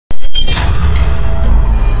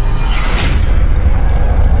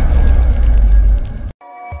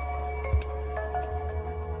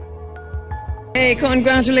Hey,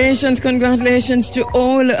 congratulations to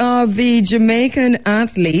all of the Jamaican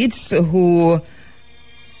athletes who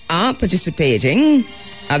are participating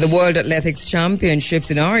at the World Athletics Championships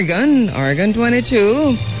in Oregon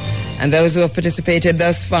 22. And those who have participated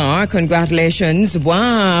thus far, congratulations.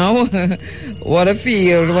 Wow. What a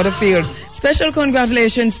field. Special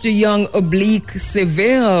congratulations to young Oblique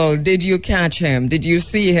Seville. Did you catch him? Did you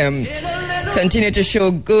see him? Continue to show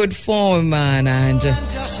good form, man. And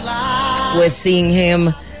we're seeing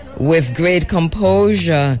him with great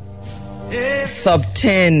composure. Sub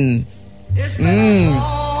 10.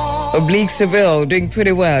 Oblique Seville doing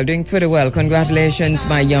pretty well. Congratulations,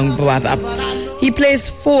 my young brother. He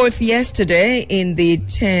placed fourth yesterday in the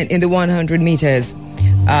 100 meters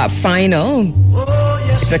final.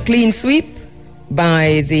 It's a clean sweep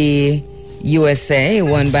by the USA,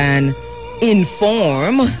 won by an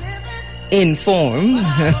inform.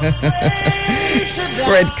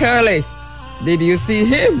 Fred Curley. Did you see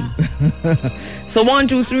him? So 1,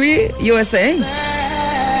 2, 3, USA.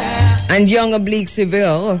 And young Oblique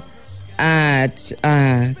Seville at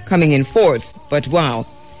coming in fourth. But wow,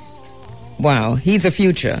 he's a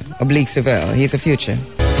future. Oblique Seville, he's a future.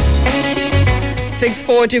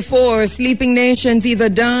 6:44, sleeping nations either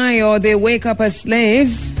die or they wake up as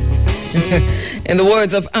slaves. In the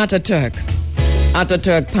words of Ataturk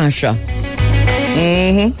Pasha.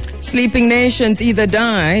 Sleeping nations either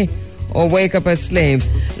die or wake up as slaves.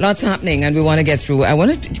 Lots happening and we want to get through. I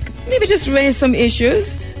want to maybe just raise some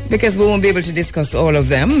issues because we won't be able to discuss all of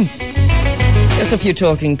them. Just a few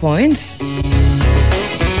talking points.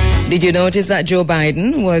 Did you notice that Joe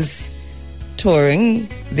Biden was touring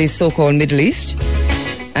the so-called Middle East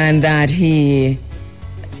and that he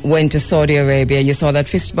went to Saudi Arabia? You saw that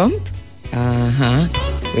fist bump?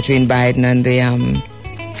 Between Biden and the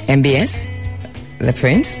MBS, the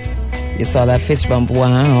prince. You saw that fist bump.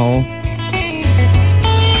 Wow.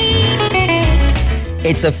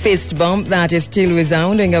 It's a fist bump that is still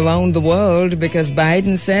resounding around the world because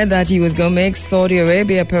Biden said that he was going to make Saudi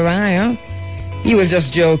Arabia a pariah. He was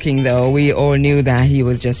just joking, though. We all knew that he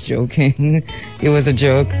was just joking. It was a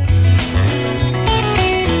joke.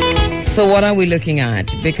 So what are we looking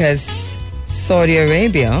at? Because Saudi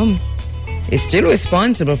Arabia is still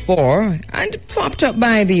responsible for, and propped up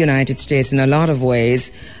by the United States in a lot of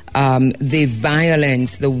ways, the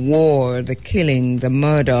violence, the war, the killing, the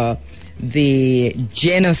murder, the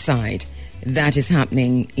genocide that is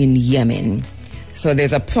happening in Yemen. So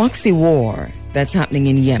there's a proxy war that's happening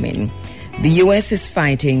in Yemen. The U.S. is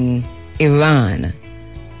fighting Iran,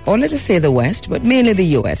 or let's just say the West, but mainly the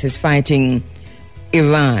U.S. is fighting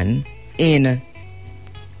Iran in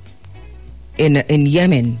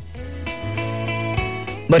Yemen.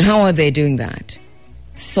 But how are they doing that?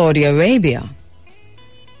 Saudi Arabia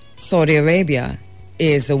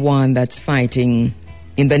is the one that's fighting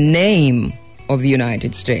in the name of the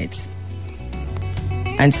United States.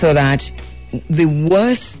 And so that the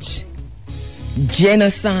worst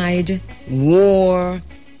genocide, war,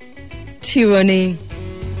 tyranny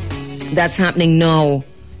that's happening now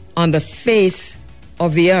on the face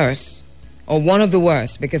of the earth, or one of the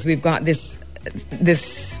worst, because we've got this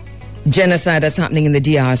genocide that's happening in the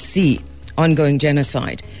DRC, ongoing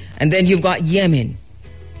genocide. And then you've got Yemen.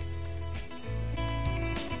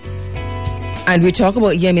 And we talk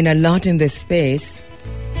about Yemen a lot in this space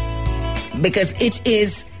because it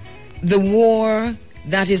is the war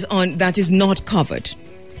that is not covered.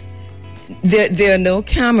 There are no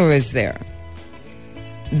cameras there.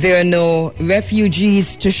 There are no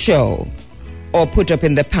refugees to show or put up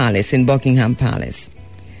in the palace, in Buckingham Palace.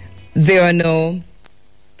 There are no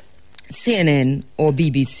CNN or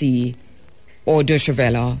BBC or Deutsche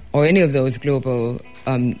Welle or any of those global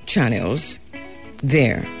channels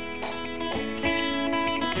there.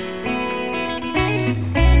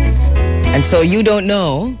 And so you don't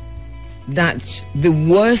know that the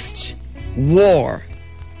worst war,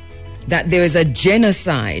 that there is a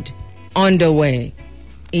genocide underway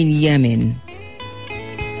in Yemen.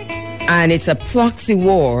 And it's a proxy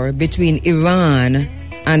war between Iran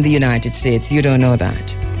and the United States. You don't know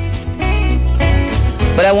that.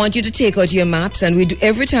 But I want you to take out your maps, and we do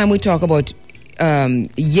every time we talk about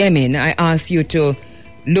Yemen, I ask you to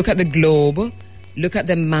look at the globe, look at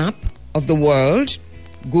the map of the world,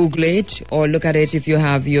 Google it, or look at it if you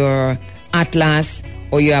have your atlas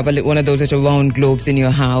or you have one of those little round globes in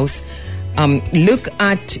your house. Look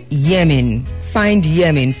at Yemen, find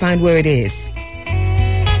where it is.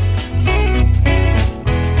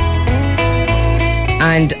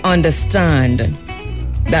 And understand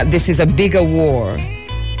that this is a bigger war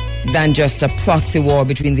than just a proxy war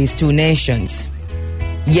between these two nations.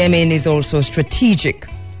 Yemen is also strategic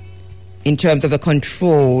in terms of the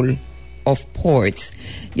control of ports.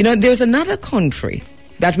 You know, there's another country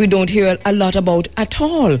that we don't hear a lot about at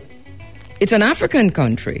all. It's an African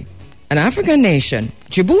country, an African nation,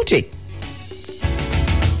 Djibouti.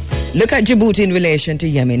 Look at Djibouti in relation to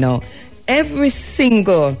Yemen. Now, every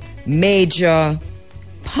single major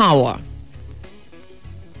power,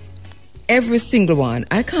 every single one,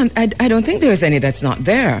 I don't think there's any that's not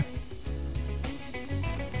there.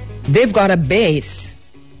 They've got a base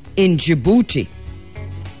in Djibouti.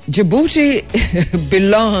 Djibouti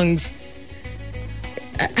belongs,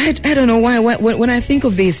 I don't know why, when I think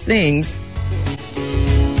of these things,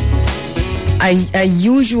 I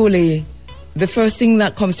usually, the first thing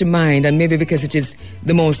that comes to mind, and maybe because it is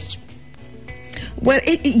the most,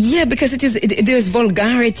 because there's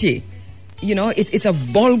vulgarity. You know, it's a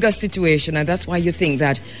vulgar situation, and that's why you think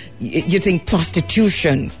that, you think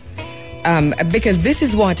prostitution. Because this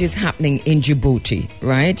is what is happening in Djibouti,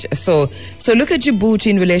 right? So look at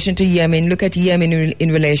Djibouti in relation to Yemen. Look at Yemen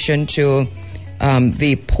in relation to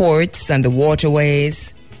the ports and the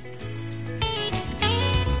waterways.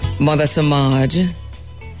 Mother Samad,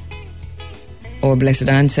 our blessed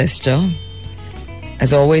ancestor,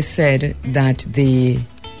 has always said that the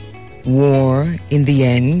war in the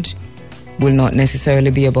end will not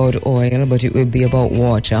necessarily be about oil, but it will be about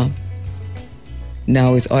water.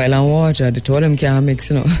 Now it's oil and water. They told them can't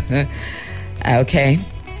mix, you know. Okay.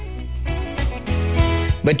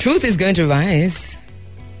 But truth is going to rise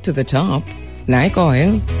to the top, like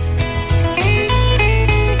oil.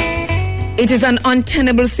 It is an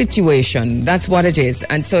untenable situation. That's what it is.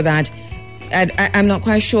 And so that I'm not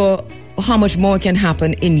quite sure how much more can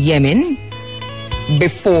happen in Yemen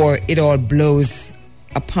before it all blows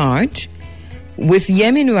apart. With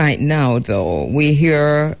Yemen right now, though, we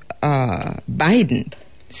hear Biden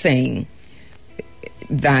saying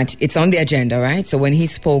that it's on the agenda, right? So when he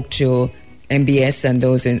spoke to MBS and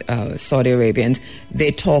those in Saudi Arabians, they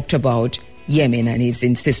talked about Yemen, and he's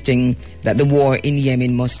insisting that the war in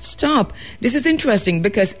Yemen must stop. This is interesting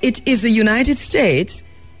because it is the United States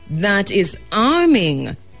that is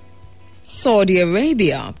arming Saudi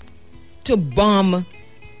Arabia to bomb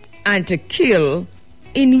and to kill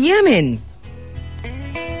in Yemen.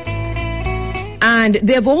 And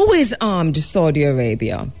they've always armed Saudi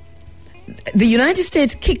Arabia. The United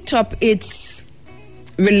States kicked up its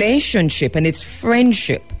relationship and its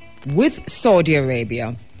friendship with Saudi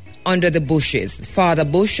Arabia under the Bushes, Father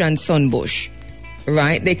Bush and Son Bush,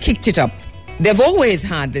 right? They kicked it up. They've always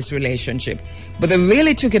had this relationship, but they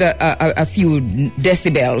really took it a few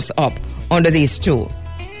decibels up under these two.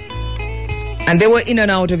 And they were in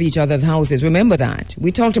and out of each other's houses. Remember that?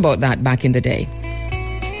 We talked about that back in the day.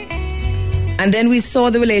 And then we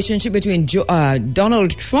saw the relationship between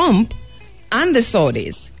Donald Trump and the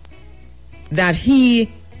Saudis, that he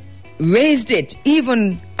raised it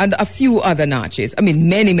even and a few other notches. I mean,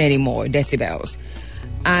 many, many more decibels.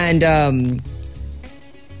 And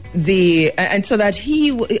so that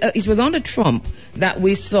it was under Trump that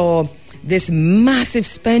we saw this massive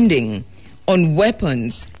spending on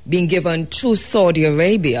weapons being given to Saudi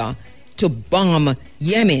Arabia to bomb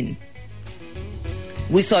Yemen.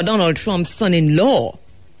 We saw Donald Trump's son-in-law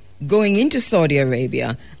going into Saudi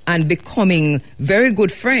Arabia and becoming very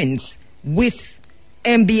good friends with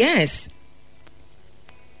MBS.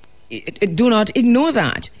 Do not ignore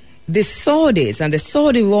that. The Saudis and the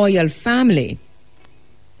Saudi royal family,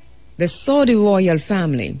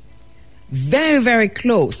 very, very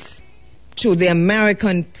close to the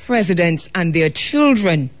American presidents and their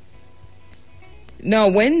children. Now,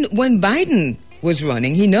 when Biden was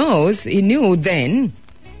running, he knew then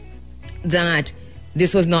that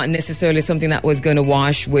this was not necessarily something that was going to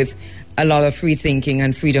wash with a lot of free-thinking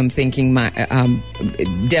and freedom-thinking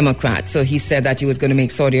Democrats. So he said that he was going to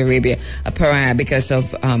make Saudi Arabia a pariah because of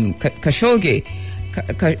Khashoggi,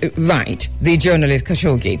 right, the journalist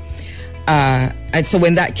Khashoggi. And so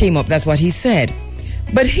when that came up, that's what he said.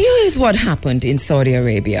 But here is what happened in Saudi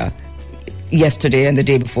Arabia yesterday and the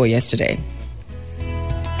day before yesterday.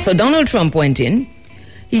 So Donald Trump went in,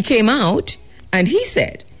 he came out, and he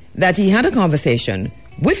said that he had a conversation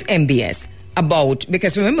with MBS about,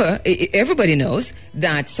 because remember, everybody knows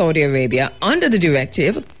that Saudi Arabia, under the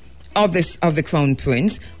directive of the Crown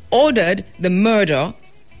Prince, ordered the murder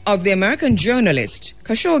of the American journalist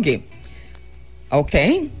Khashoggi.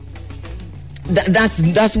 Okay,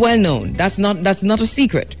 that's well known. That's not a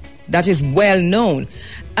secret. That is well known.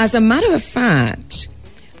 As a matter of fact,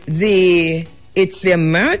 it's the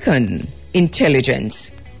American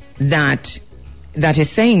intelligence that is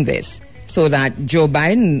saying this, so that Joe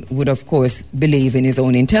Biden would, of course, believe in his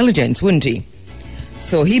own intelligence, wouldn't he?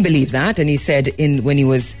 So he believed that, and he said when he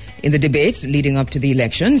was in the debates leading up to the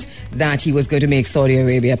elections that he was going to make Saudi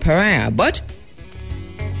Arabia a pariah. But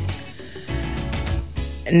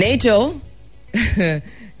NATO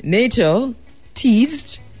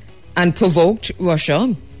teased and provoked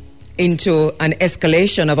Russia into an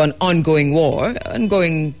escalation of an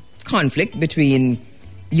ongoing conflict between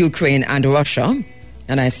Ukraine and Russia.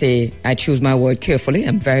 And I choose my word carefully.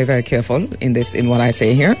 I'm very, very careful in what I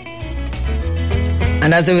say here.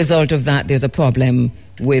 And as a result of that, there's a problem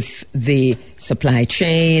with the supply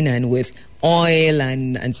chain and with oil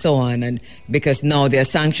and so on. And because now there are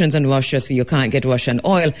sanctions on Russia, so you can't get Russian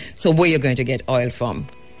oil. So where are you going to get oil from?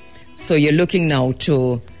 So you're looking now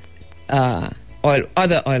to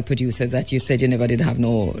other oil producers that you said you never did have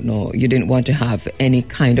you didn't want to have any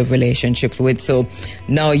kind of relationships with. So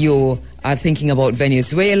now you are thinking about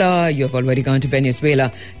Venezuela. You've already gone to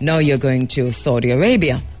Venezuela. Now you're going to Saudi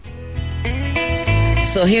Arabia.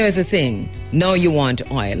 So here's the thing. Now you want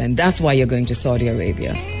oil, and that's why you're going to Saudi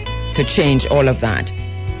Arabia, to change all of that.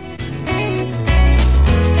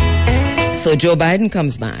 So Joe Biden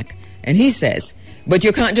comes back, and he says, but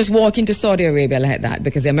you can't just walk into Saudi Arabia like that,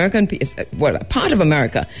 because the part of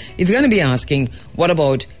America is going to be asking, what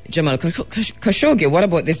about Jamal Khashoggi? What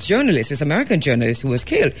about this journalist, this American journalist who was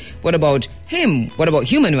killed? What about him? What about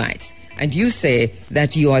human rights? And you say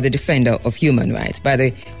that you are the defender of human rights. By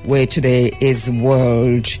the way, today is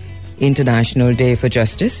World International Day for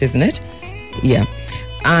Justice, isn't it? Yeah.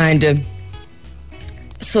 And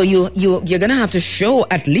so you're going to have to show,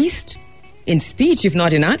 at least in speech, if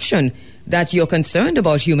not in action, that you're concerned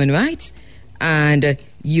about human rights. And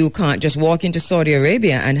you can't just walk into Saudi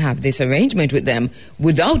Arabia and have this arrangement with them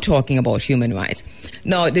without talking about human rights.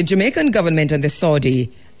 Now, the Jamaican government and the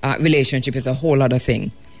Saudi relationship is a whole other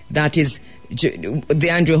thing. That is, the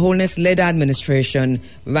Andrew Holness-led administration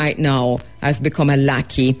right now has become a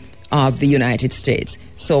lackey of the United States.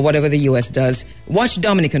 So whatever the U.S. does, watch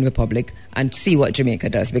Dominican Republic and see what Jamaica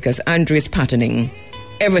does, because Andrew is patterning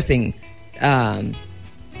everything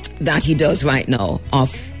that he does right now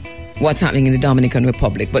of what's happening in the Dominican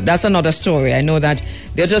Republic. But that's another story. I know that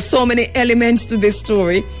there are just so many elements to this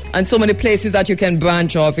story and so many places that you can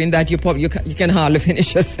branch off in that you can hardly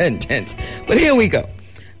finish a sentence. But here we go.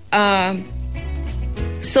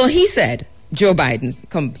 So he said, Joe Biden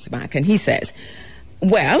comes back and he says,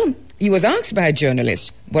 well, he was asked by a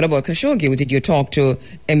journalist, what about Khashoggi? Did you talk to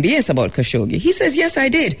MBS about Khashoggi? He says, yes, I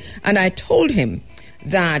did. And I told him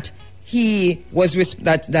that he was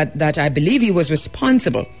that I believe he was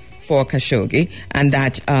responsible for Khashoggi, and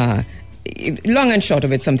that long and short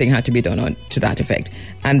of it, something had to be done to that effect.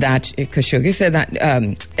 And that Khashoggi said that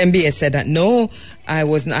MBS said that no,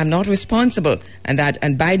 I'm not responsible, and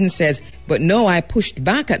Biden says, but no, I pushed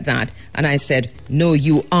back at that, and I said, no,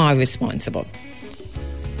 you are responsible.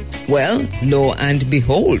 Well, lo and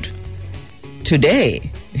behold, today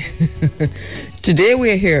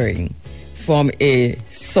we're hearing from a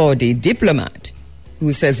Saudi diplomat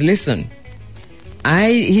who says, listen,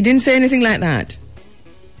 he didn't say anything like that.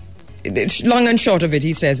 Long and short of it,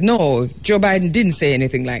 he says, no, Joe Biden didn't say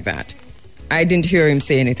anything like that. I didn't hear him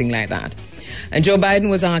say anything like that. And Joe Biden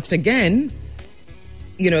was asked again,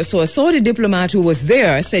 so a Saudi diplomat who was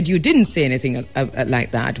there said, you didn't say anything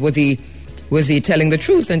like that. Was he telling the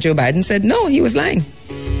truth? And Joe Biden said, no, he was lying.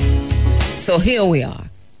 So here we are.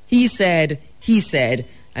 He said,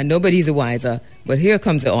 and nobody's the wiser, but here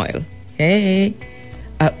comes the oil. Hey,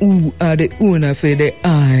 who are the owner for the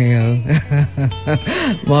oil?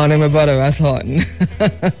 Morning, my brother, that's hot.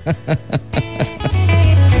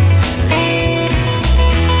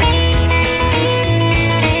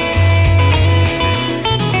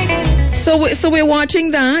 So we're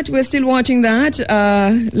watching that. We're still watching that.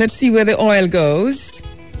 Let's see where the oil goes.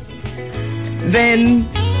 Then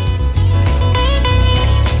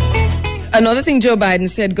another thing Joe Biden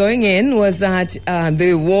said going in was that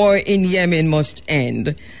the war in Yemen must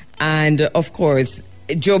end. And of course,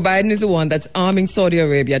 Joe Biden is the one that's arming Saudi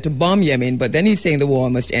Arabia to bomb Yemen, but then he's saying the war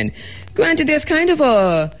must end. Granted, there's kind of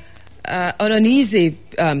an uneasy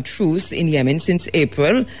truce in Yemen since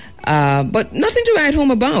April, but nothing to write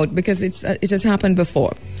home about because it has happened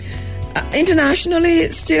before. Internationally,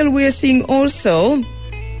 still we're seeing also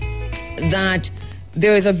that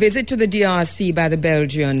there is a visit to the DRC by the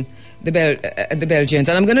Belgians,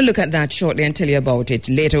 and I'm going to look at that shortly and tell you about it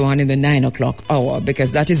later on in the 9 o'clock hour,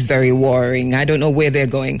 because that is very worrying. I don't know where they're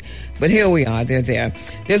going, but here we are, they're there.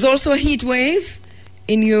 There's also a heat wave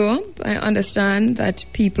in Europe. I understand that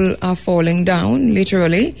people are falling down,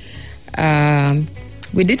 literally.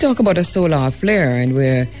 We did talk about a solar flare, and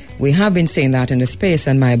we have been saying that in the space,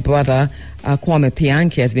 and my brother, Kwame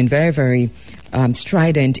Pianki, has been very, very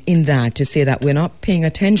strident in that to say that we're not paying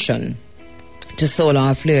attention to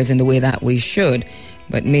solar flares in the way that we should.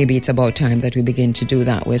 But maybe it's about time that we begin to do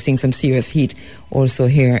that. We're seeing some serious heat also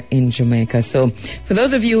here in Jamaica. So for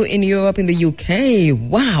those of you in Europe, in the UK,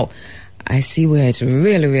 wow, I see where it's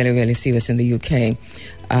really, really, really serious in the UK.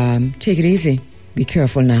 Take it easy. Be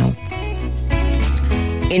careful now.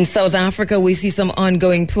 In South Africa, we see some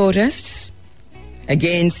ongoing protests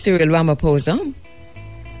against Cyril Ramaphosa.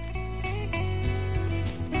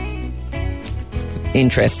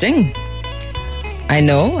 Interesting. I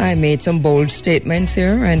know I made some bold statements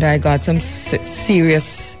here and I got some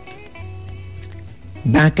serious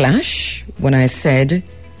backlash when I said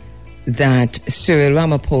that Cyril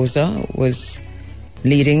Ramaphosa was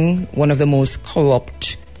leading one of the most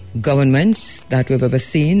corrupt governments that we've ever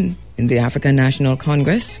seen in the African National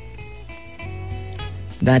Congress.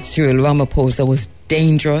 That Cyril Ramaphosa was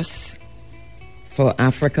dangerous for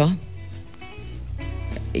Africa.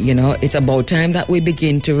 You know, it's about time that we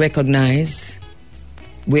begin to recognize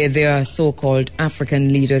where there are so-called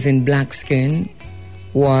African leaders in black skin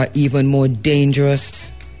who are even more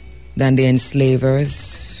dangerous than the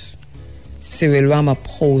enslavers. Cyril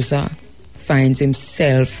Ramaphosa finds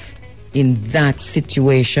himself in that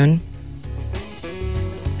situation.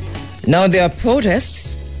 Now there are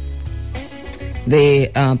protests.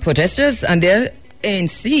 The protesters and their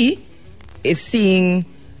ANC is seeing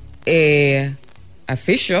a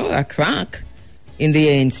fissure, a crack in the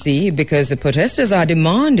ANC because the protesters are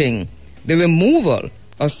demanding the removal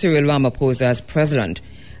of Cyril Ramaphosa as president.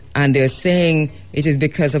 And they're saying it is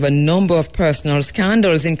because of a number of personal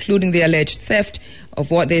scandals, including the alleged theft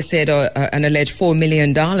of what they said an alleged $4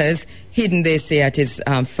 million hidden, they say, at his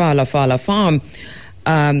Fala farm.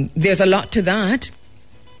 There's a lot to that.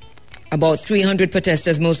 About 300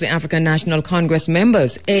 protesters, mostly African National Congress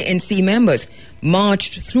members, ANC members,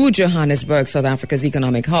 marched through Johannesburg, South Africa's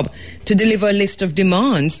economic hub, to deliver a list of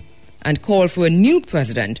demands and call for a new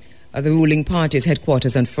president of the ruling party's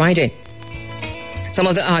headquarters on Friday. Some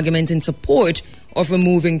of the arguments in support of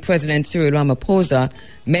removing President Cyril Ramaphosa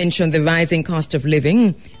mentioned the rising cost of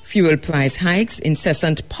living, fuel price hikes,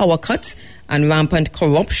 incessant power cuts, and rampant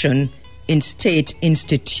corruption in state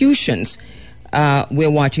institutions. We're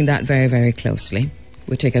watching that very, very closely.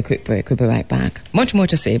 We'll take a quick break. We'll be right back. Much more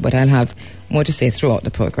to say, but I'll have more to say throughout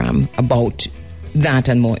the program about that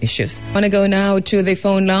and more issues. I want to go now to the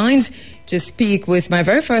phone lines to speak with my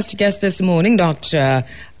very first guest this morning, Dr.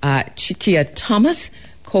 Chikia Thomas,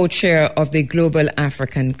 co-chair of the Global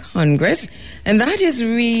African Congress. And that is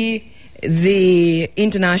the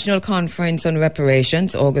International Conference on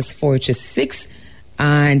Reparations, August 4 to 6,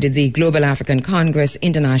 and the Global African Congress,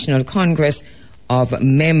 International Congress of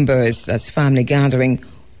Members, as family gathering,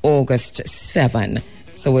 August 7.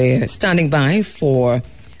 So we're standing by for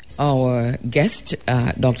our guest,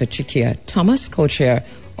 Dr. Chikia Thomas, co-chair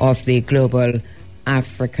of the Global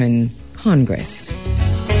African Congress.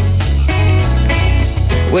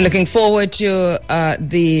 We're looking forward to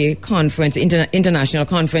the conference, International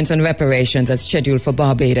Conference on Reparations, that's scheduled for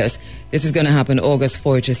Barbados. This is going to happen August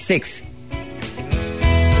 4 to 6.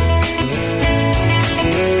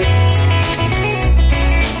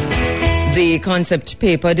 The concept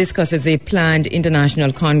paper discusses a planned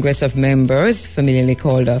International Congress of Members, familiarly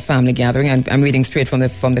called a family gathering. I'm reading straight from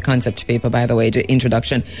the concept paper, by the way, the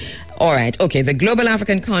introduction. All right, okay. The Global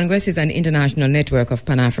African Congress is an international network of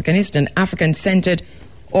Pan-Africanist and African-centered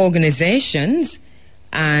organizations,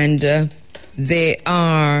 and they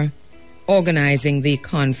are organizing the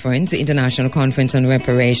conference, the International Conference on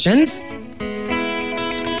Reparations.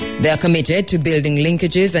 They are committed to building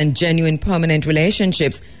linkages and genuine permanent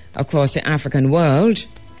relationships across the African world.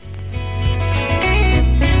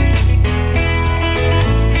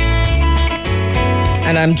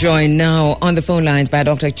 And I'm joined now on the phone lines by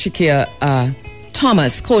Dr. Chikia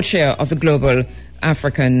Thomas, co-chair of the Global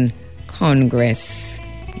African Congress.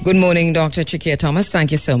 Good morning, Dr. Chikia Thomas.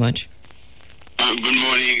 Thank you so much. Good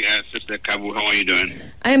morning, Sister Kabu. How are you doing?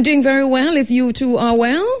 I am doing very well. If you two are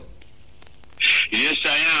well? Yes,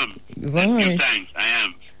 I am. Right. Thanks, I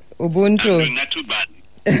am. Ubuntu. I'm doing not too bad.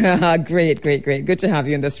 Great. Good to have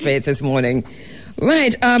you in the space this morning.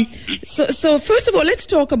 Right. So first of all, let's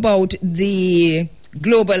talk about the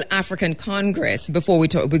Global African Congress before we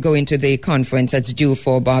go into the conference that's due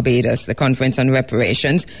for Barbados, the Conference on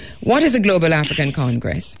Reparations. What is the Global African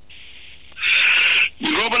Congress?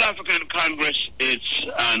 The Global African Congress is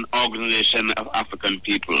an organization of African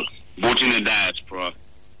people, both in the diaspora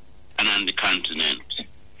and on the continent.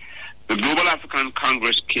 The Global African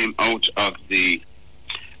Congress came out of the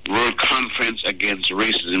World Conference Against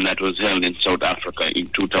Racism that was held in South Africa in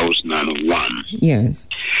 2001. Yes.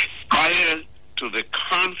 Prior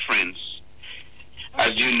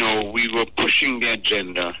as you know, we were pushing the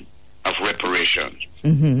agenda of reparations.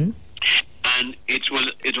 Mm-hmm. And it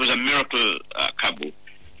was a miracle, Kabu.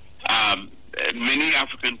 Many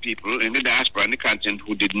African people in the diaspora and the continent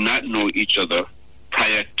who did not know each other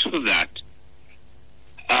prior to that,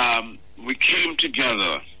 we came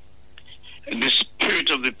together. The spirit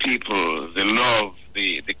of the people, the love,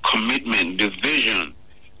 the commitment, the vision,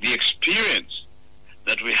 the experience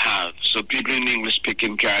that we have. So people in the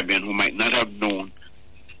English-speaking Caribbean who might not have known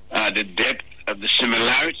the depth of the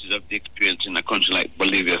similarities of the experience in a country like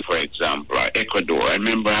Bolivia, for example, or Ecuador. I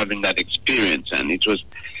remember having that experience, and it was,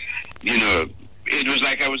 it was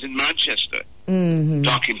like I was in Manchester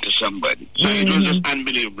talking to somebody. So it was just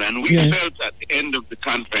unbelievable. And we felt at the end of the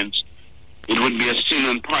conference, it would be a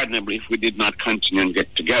sin unpardonable if we did not continue and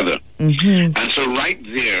get together. Mm-hmm. And so right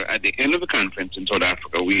there, at the end of the conference in South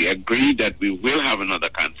Africa, we agreed that we will have another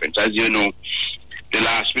conference. As you know, the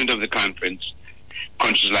last minute of the conference,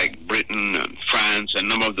 countries like Britain and France and a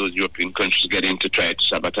number of those European countries get in to try to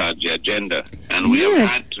sabotage the agenda. And we have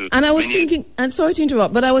had to... And I was thinking, and sorry to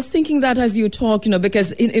interrupt, but I was thinking that as you talk,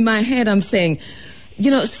 because in my head I'm saying,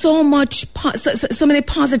 so many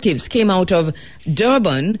positives came out of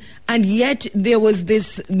Durban, and yet there was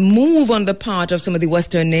this move on the part of some of the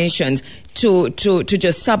Western nations to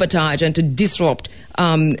just sabotage and to disrupt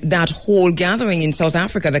that whole gathering in South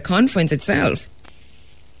Africa, the conference itself.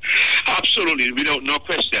 Absolutely, without no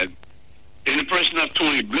question. In the person of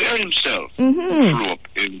Tony Blair himself flew up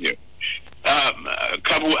in here.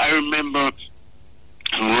 Kabu, I remember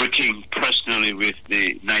working personally with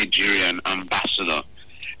the Nigerian ambassador.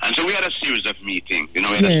 And so we had a series of meetings. We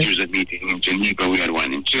had a series of meetings in Geneva, we had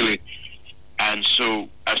one in Chile. And so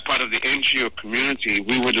as part of the NGO community,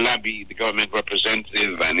 we would lobby the government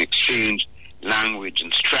representative and exchange language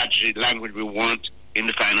and strategy, language we want in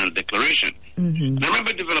the final declaration. Mm-hmm. And I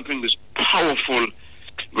remember developing this powerful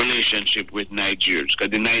relationship with Nigerians, because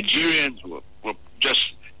the Nigerians were just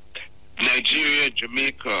Nigeria,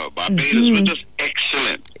 Jamaica, Barbados were just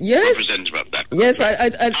excellent representatives of that country. Yes,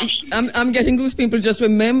 I'm getting goosebumps just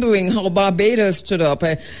remembering how Barbados stood up.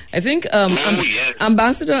 I think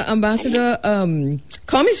Ambassador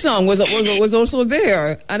Commisong was also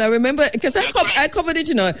there, and I remember because I covered it.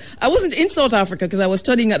 I wasn't in South Africa because I was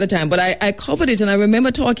studying at the time, but I covered it, and I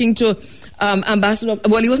remember talking to Ambassador.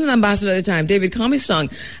 Well, he wasn't ambassador at the time, David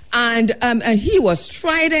Commisong, and he was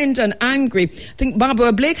strident and angry. I think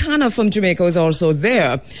Barbara Blake Hannah from Jamaica was also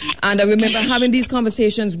there, and I remember having these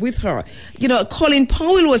conversations with her. Colin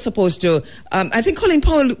Powell was supposed to. I think Colin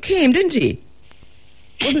Powell came, didn't he?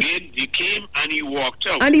 He did. He came and he walked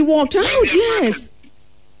out. And he walked out. Yes.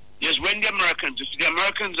 Yes, when the Americans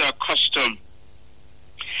are accustomed.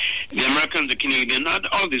 The Americans, the Canadians, not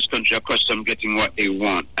all these countries are accustomed getting what they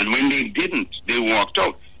want. And when they didn't, they walked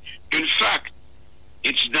out. In fact,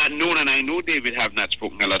 it's not known, and I know David have not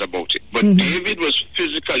spoken a lot about it, but David was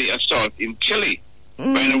physically assaulted in Chile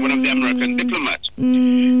by one of the American diplomats.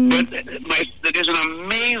 But there's an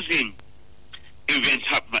amazing event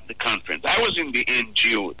happened at the conference. I was in the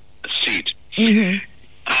NGO seat,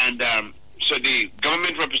 and so the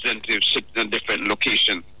government representatives sit in a different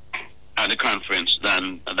location at the conference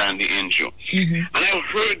than the NGO. And I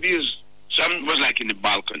heard some was like in the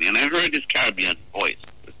balcony, and I heard this Caribbean voice.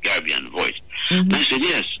 And I said,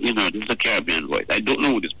 yes, this is a Caribbean voice. I don't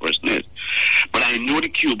know who this person is, but I know the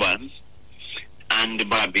Cubans and the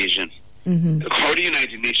Barbadians. How the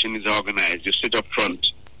United Nations is organized, you sit up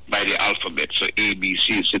front by the alphabet, so A, B,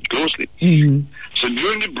 C, sit closely. So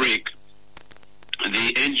during the break,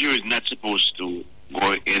 the NGO is not supposed to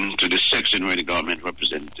go into the section where the government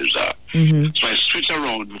representatives are. So I switched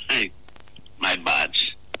around my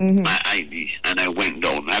badge, my ID, and I went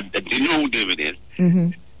down. I didn't know who David is.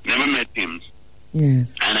 Never met him.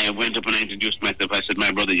 Yes. And I went up and I introduced myself. I said,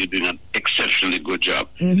 my brother, you're doing an exceptionally good job.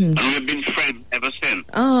 And we've been friends ever since.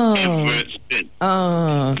 Ever since.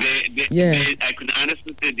 I can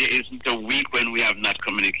honestly say there isn't a week when we have not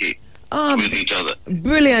communicated with each other.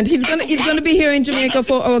 Brilliant. He's gonna be here in Jamaica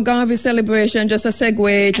for our Garvey celebration. Just a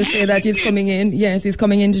segue to say that he's coming in. Yes, he's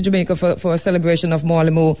coming into Jamaica for a celebration of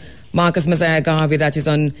Mwalimu Marcus Messiah Garvey. That is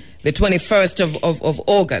on the 21st of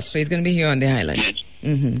August. So he's going to be here on the island. Yes.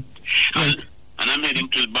 Yes. And I'm heading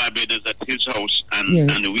to Barbados at his house on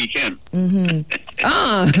the weekend.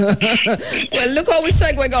 Well, look how we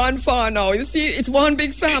segue on far now. You see, it's one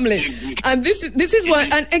big family. And this is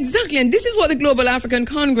what, and exactly, and this is what the Global African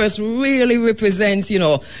Congress really represents,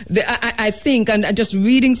 I think, and just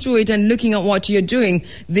reading through it and looking at what you're doing,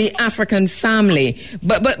 the African family.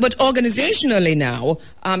 But organizationally now,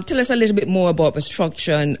 tell us a little bit more about the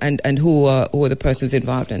structure and who are the persons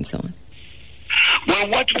involved and so on. Well,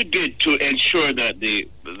 what we did to ensure that the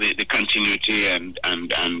continuity and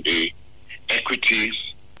the equity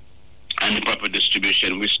and the proper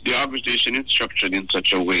distribution, which the organization is structured in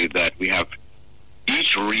such a way that we have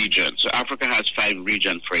each region. So Africa has 5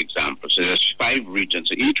 regions, for example. So there's 5 regions.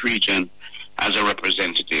 So each region has a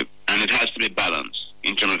representative, and it has to be balanced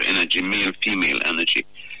in terms of energy, male, female energy.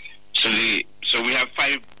 So we have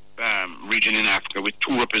 5 regions in Africa with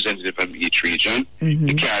 2 representatives from each region. Mm-hmm.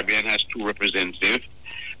 The Caribbean has 2 representatives.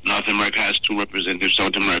 North America has 2 representatives.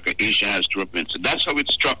 South America, Asia has 2 representatives. That's how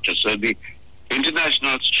it's structured. So the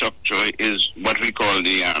international structure is what we call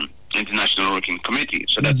the International Working Committee.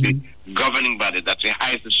 So that's the governing body. That's the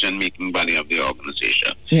highest decision-making body of the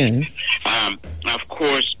organization. Yes. Of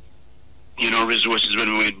course, resources,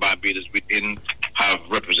 when we were in Barbados, we didn't have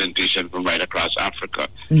representation from right across Africa.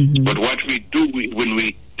 Mm-hmm. But what we do,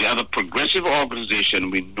 the other progressive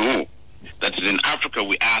organization, we know that is in Africa,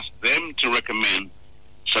 we ask them to recommend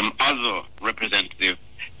some other representative.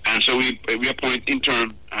 And so we appoint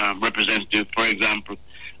interim representative, for example,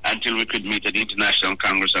 until we could meet at the International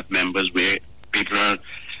Congress of Members where people are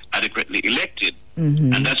adequately elected.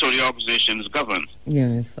 Mm-hmm. And that's how the organization is governed.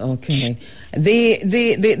 Yes, okay.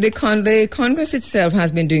 The Congress itself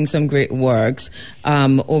has been doing some great works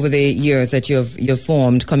over the years that you've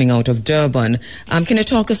formed coming out of Durban. Can you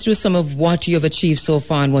talk us through some of what you've achieved so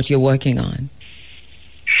far and what you're working on?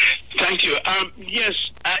 Thank you. Yes,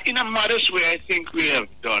 in a modest way, I think we have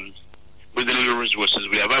done, with the little resources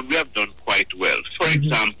we have done quite well. For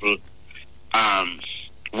example,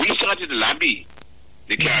 we started to lobby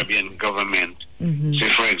the Caribbean government, say,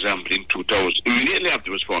 for example, in 2000, immediately after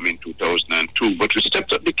it was formed in 2002, but we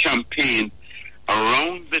stepped up the campaign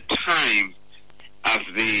around the time of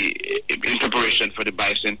in preparation for the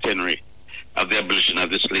bicentenary of the abolition of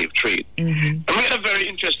the slave trade. Mm-hmm. And we had a very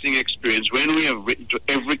interesting experience when we have written to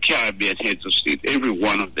every Caribbean heads of state, every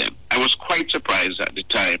one of them. I was quite surprised at the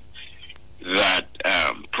time that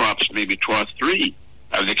perhaps maybe 2 or 3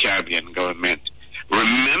 of the Caribbean government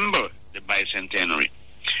remember the bicentenary.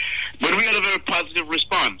 But we had a very positive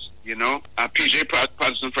response, P.J.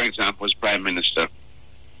 Patterson, for example, was Prime Minister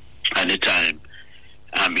at the time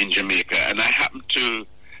in Jamaica, and I happen to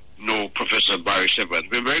know Professor Barry Shevard.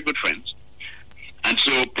 We're very good friends. And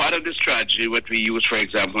so part of the strategy, what we use, for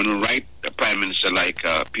example, when we write a Prime Minister like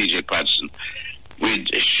P.J. Patterson, we'd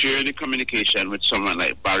share the communication with someone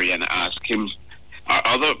like Barry and ask him or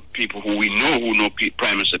other people who know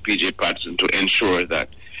Prime Minister P.J. Patterson to ensure that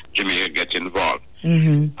Jamaica gets involved.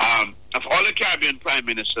 Mm-hmm. Of all the Caribbean Prime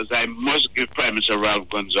Ministers, I must give Prime Minister Ralph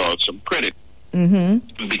Gonzalez some credit.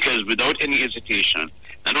 Mm-hmm. Because without any hesitation,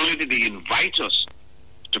 not only did he invite us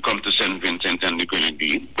to come to St. Vincent and the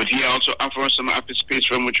Grenadines, but he also offered some office space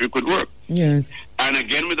from which we could work. Yes. And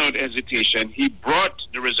again, without hesitation, he brought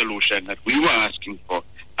the resolution that we were asking for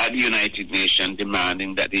at the United Nations,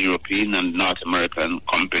 demanding that the European and North American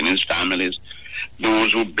companies, families,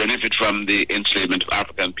 those who benefit from the enslavement of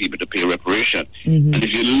African people, to pay reparation. Mm-hmm. And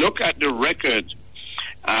if you look at the record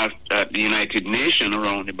at the United Nations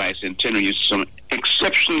around the bicentenary, you see some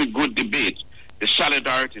exceptionally good debate, the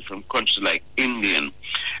solidarity from countries like India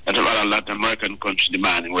and a lot of Latin American countries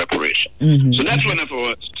demanding reparation. Mm-hmm. So that's one of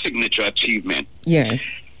our signature achievements. Yes.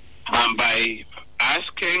 By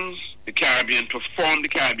asking the Caribbean to form the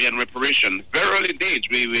Caribbean reparation, very early days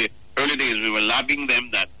we were lobbying them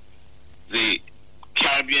that the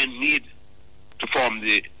Caribbean need to form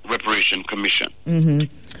the Reparation Commission. Mm-hmm.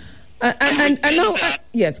 And now,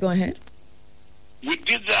 yes, go ahead. We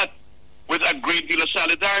did that with a great deal of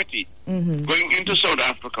solidarity. Mm-hmm. Going into South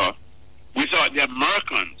Africa, we thought the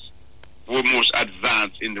Americans were most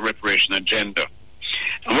advanced in the reparation agenda.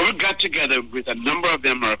 And when we got together with a number of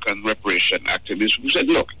the American reparation activists, we said,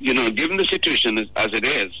 look, given the situation as it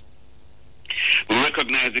is, we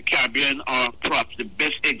recognize the Caribbean are perhaps the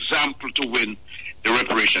best example to win the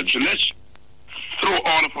reparation. So let's throw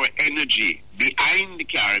all of our energy behind the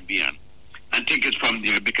Caribbean and take it from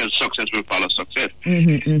there, because success will follow success.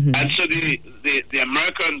 Mm-hmm, mm-hmm. And so the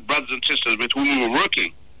American brothers and sisters with whom we were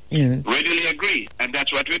working readily agree, and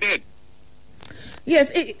that's what we did.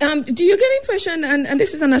 Yes. Do you get the impression, and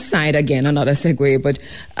this is an aside again, another segue, but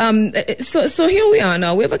so here we are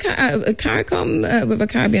now. We have a CARICOM, we have a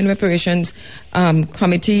Caribbean Reparations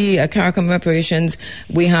Committee, a CARICOM Reparations.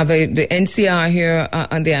 We have the NCR here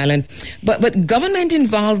on the island, but government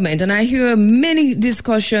involvement, and I hear many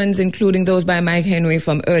discussions, including those by Mike Henry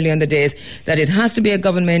from early in the days, that it has to be a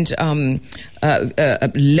government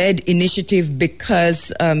led initiative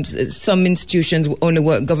because some institutions only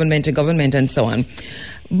work government to government and so on.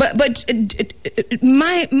 But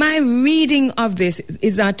my reading of this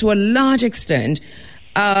is that to a large extent,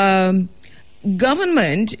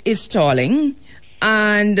 government is stalling,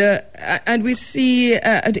 and we see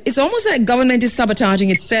it's almost like government is sabotaging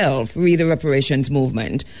itself with the reparations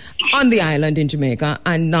movement on the island in Jamaica,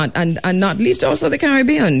 and not least also the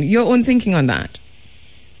Caribbean. Your own thinking on that?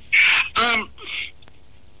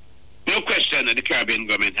 No question that the Caribbean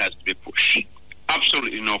government has to be pushed.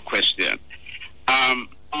 Absolutely no question.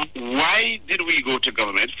 Why did we go to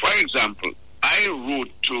government? For example, I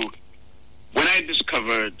wrote when I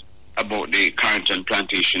discovered about the Carrington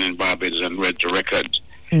plantation in Barbados and read the records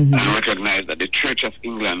and recognized that the Church of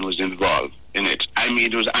England was involved in it. I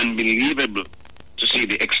mean, it was unbelievable to see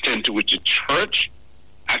the extent to which the church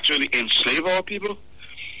actually enslaved our people.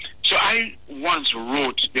 So I once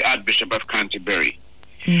wrote the Archbishop of Canterbury.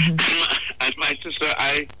 And my sister,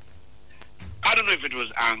 I don't know if it was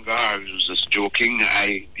anger or it was just joking.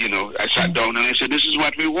 I sat down and I said, this is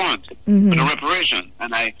what we want for the reparation.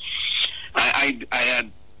 And I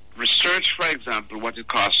had researched, for example, what it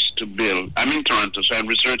costs to build. I'm in Toronto, so I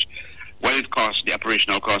researched what it costs, the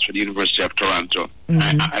operational cost for the University of Toronto.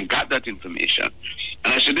 I got that information.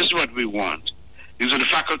 And I said, this is what we want. These are the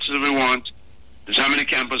faculties we want. This is how many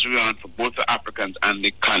campuses we want for both the Africans and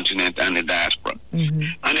the continent and the diaspora.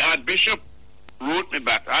 And the Archbishop wrote me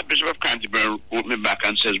back, the Archbishop of Canterbury wrote me back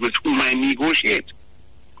and says, with whom I negotiate.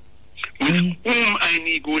 With whom I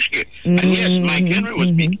negotiate. And yes, Mike Henry was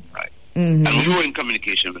speaking, right? And we were in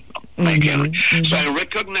communication with Mike Henry. So I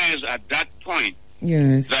recognized at that point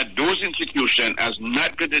that those institutions are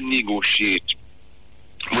not going to negotiate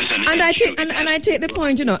with an I take the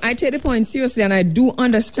point, I take the point seriously, and I do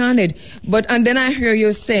understand it. And then I hear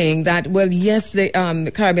you saying that, well, yes, the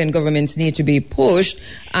Caribbean governments need to be pushed,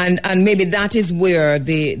 and maybe that is where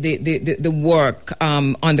the work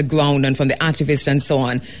on the ground and from the activists and so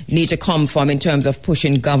on need to come from in terms of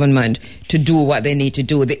pushing government to do what they need to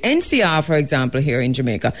do. The NCR, for example, here in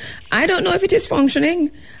Jamaica, I don't know if it is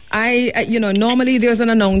functioning. Normally there's an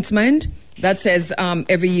announcement that says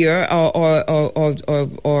every year or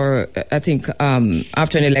I think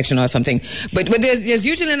after an election or something. But there's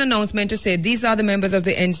usually an announcement to say these are the members of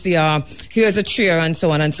the NCR, here's a chair, and so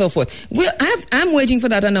on and so forth. I'm waiting for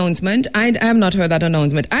that announcement. I have not heard that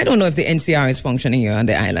announcement. I don't know if the NCR is functioning here on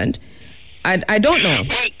the island. I don't know.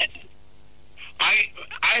 Well, I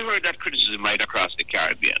heard that criticism right across the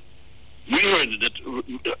Caribbean. We heard that,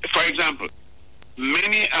 for example,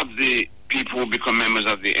 many of the people who become members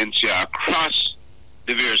of the NCR across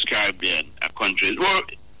the various Caribbean countries were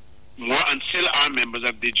and still are members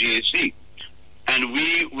of the GAC. And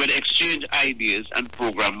we would exchange ideas and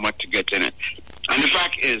program what to get in it. And the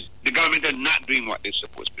fact is, the government are not doing what they're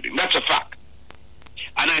supposed to be doing. That's a fact.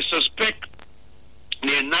 And I suspect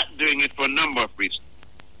they're not doing it for a number of reasons.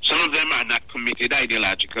 Some of them are not committed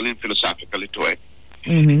ideologically and philosophically to it.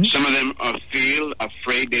 Some of them feel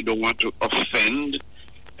afraid they don't want to offend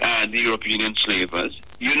the European enslavers.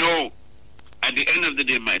 At the end of the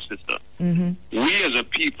day, my sister, we as a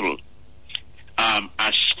people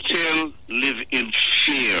are still live in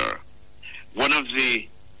fear. One of the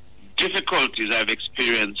difficulties I've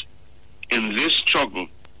experienced in this struggle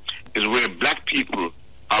is where black people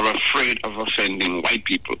are afraid of offending white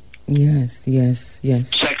people. Yes.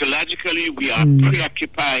 Psychologically, we are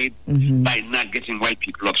preoccupied by not getting white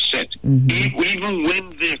people upset. Even when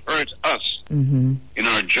they hurt us in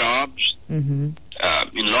our jobs, in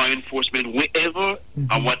law enforcement, wherever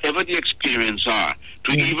and whatever the experience are,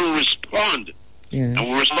 to even respond. And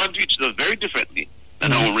we respond to each other very differently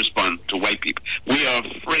than how we respond to white people. We are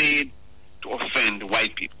afraid to offend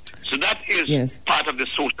white people. So that is part of the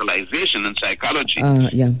socialization and psychology.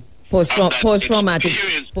 Post-traumatic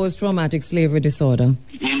slavery disorder.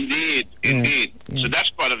 Indeed. So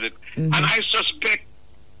that's part of it. And I suspect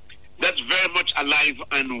that's very much alive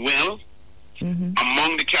and well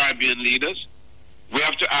among the Caribbean leaders. We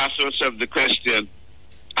have to ask ourselves the question,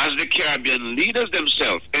 as the Caribbean leaders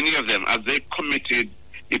themselves, any of them, have they committed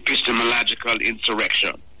epistemological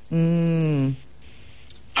insurrection?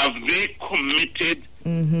 Have they committed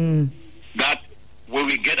that where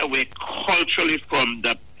we get away culturally from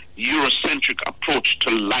the Eurocentric approach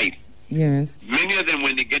to life? Yes. Many of them,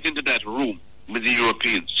 when they get into that room with the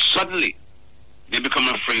Europeans, suddenly they become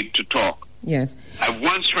afraid to talk. Yes. I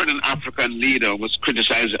once heard an African leader was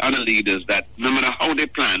criticizing other leaders that no matter how they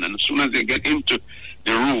plan, and as soon as they get into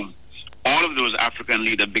the room, all of those African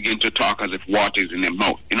leaders begin to talk as if water is in their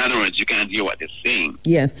mouth. In other words, you can't hear what they're saying.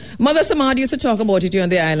 Yes. Mother Samad used to talk about it here on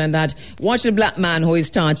the island, that watch the black man how he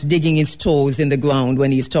starts digging his toes in the ground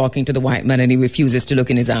when he's talking to the white man and he refuses to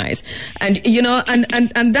look in his eyes. And, you know,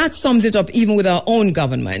 and that sums it up even with our own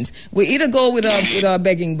governments. We either go with our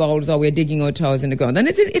begging bowls or we're digging our toes in the ground. And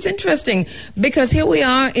it's interesting because here we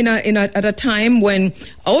are at a time when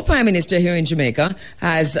our Prime Minister here in Jamaica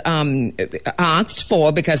has asked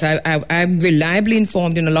for, because I'm reliably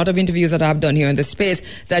informed in a lot of interviews that I've done here in the space,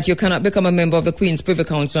 that you cannot become a member of the Queen's Privy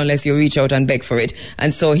Council unless you reach out and beg for it.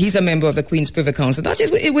 And so he's a member of the Queen's Privy Council. That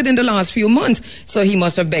is within the last few months. So he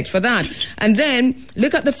must have begged for that. And then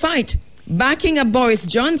look at the fight. Backing up Boris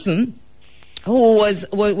Johnson, who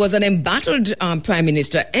was an embattled prime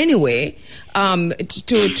minister anyway,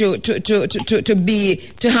 to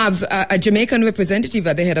have a Jamaican representative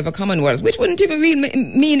at the head of a Commonwealth, which wouldn't even really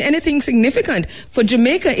mean anything significant for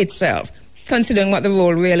Jamaica itself, considering what the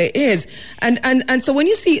role really is. And so when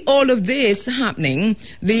you see all of this happening,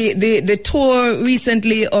 the tour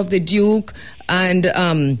recently of the Duke and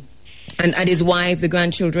his wife, the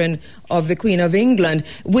grandchildren of the Queen of England,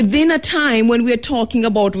 within a time when we're talking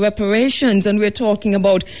about reparations and we're talking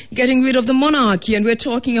about getting rid of the monarchy and we're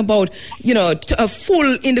talking about, you know,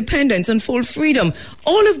 full independence and full freedom.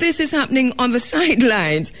 All of this is happening on the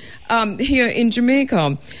sidelines here in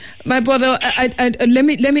Jamaica. My brother, let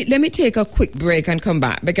me take a quick break and come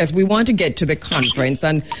back, because we want to get to the conference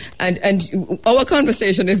and our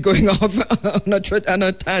conversation is going off on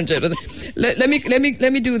a tangent. Let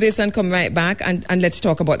me do this and come right back and let's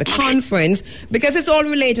talk about the conference, because it's all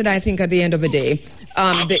related, I think, at the end of the day.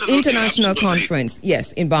 The international conference,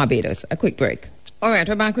 yes, in Barbados. A quick break. All right,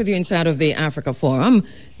 we're back with you inside of the Africa Forum.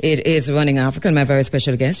 It is Running Africa, and my very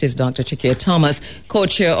special guest is Dr. Chikere Thomas,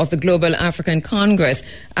 co-chair of the Global African Congress.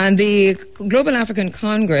 And the Global African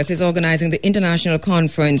Congress is organizing the International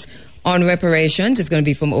Conference on Reparations. It's going to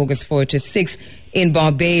be from August 4 to 6 in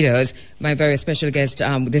Barbados. My very special guest,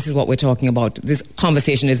 this is what we're talking about. This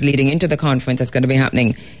conversation is leading into the conference that's going to be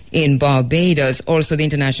happening in Barbados. Also, the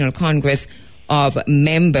International Congress of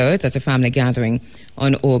Members, that's a family gathering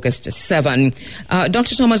on August 7.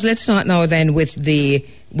 Dr. Thomas, let's start now then with the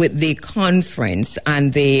conference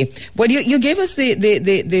and you gave us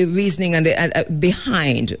the reasoning and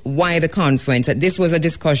behind why the conference. This was a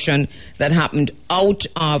discussion that happened out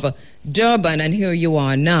of Durban, and here you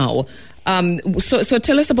are now. So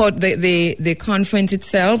tell us about the conference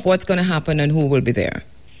itself, what's going to happen and who will be there.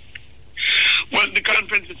 Well, the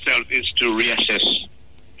conference itself is to reassess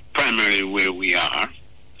primarily where we are,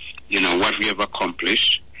 you know, what we have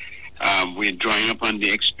accomplished. We're drawing upon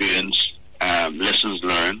the experience, lessons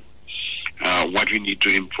learned, what we need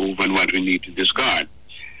to improve and what we need to discard.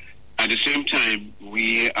 At the same time,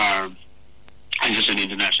 we are just an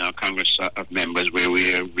international Congress of members where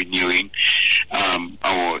we are renewing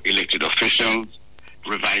our elected officials,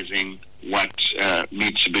 revising what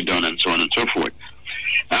needs to be done, and so on and so forth.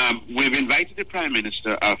 We've invited the Prime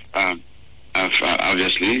Minister of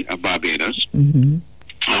obviously, Barbados, who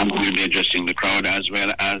will be addressing the crowd, as well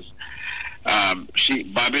as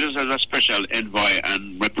Barbados has a special envoy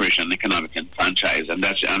on reparation, economic and franchise, and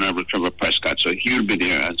that's the Honorable Trevor Prescott, so he'll be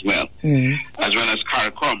there as well, as well as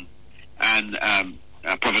CARICOM and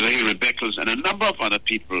Professor Hilary Beckles and a number of other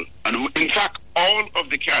people. And in fact, all of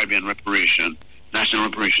the Caribbean National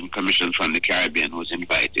Reparation Commission from the Caribbean was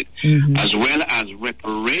invited, as well as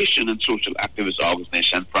reparation and social activist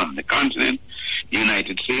organization from the continent,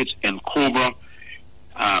 United States, and COBRA.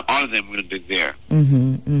 All of them will be there.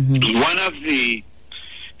 One of the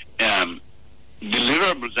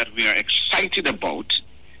deliverables that we are excited about,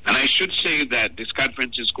 and I should say that this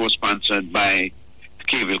conference is co-sponsored by the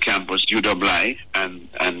Caville Campus, UWI, and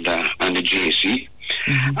the JC.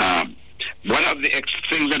 One of the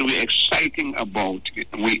things that we're exciting about,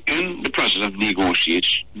 we're in the process of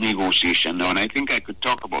negotiation now, and I think I could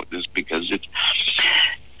talk about this because it's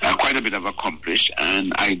quite a bit of accomplished,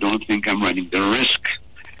 and I don't think I'm running the risk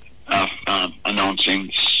of announcing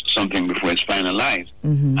something before it's finalized.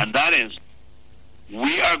 And that is,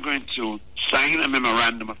 we are going to sign a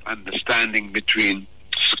memorandum of understanding between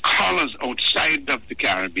scholars outside of the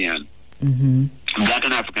Caribbean, Black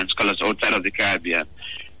and African scholars outside of the Caribbean,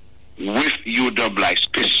 with UWI,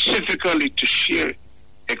 specifically to share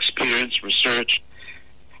experience, research,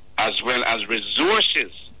 as well as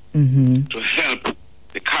resources to help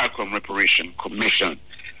the CARICOM Reparation Commission.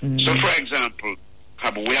 So, for example,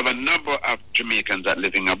 Kabu, we have a number of Jamaicans that are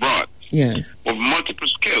living abroad with multiple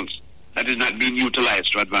skills that is not being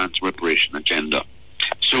utilized to advance the reparation agenda.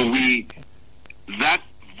 So that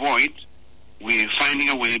void, we're finding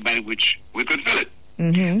a way by which we could fill it.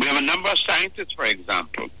 Mm-hmm. We have a number of scientists, for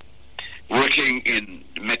example, working in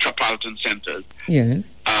metropolitan centers.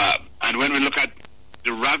 Yes. And when we look at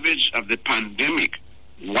the ravage of the pandemic,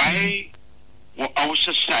 why our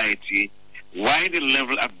society, why the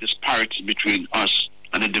level of disparity between us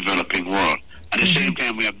and the developing world? At the same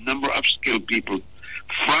time, we have a number of skilled people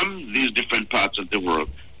from these different parts of the world,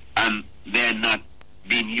 and they're not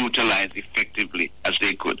being utilized effectively as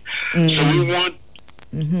they could. So we want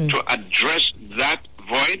to address that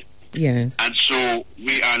void. Yes. And so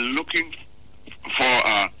we are looking for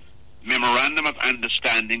a memorandum of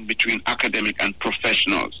understanding between academic and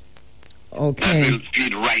professionals Okay. that will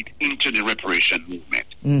feed right into the reparation movement.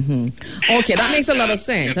 Okay, that makes a lot of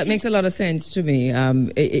sense. That makes a lot of sense to me.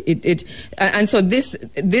 And so this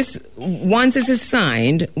once this is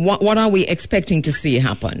signed, what are we expecting to see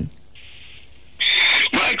happen?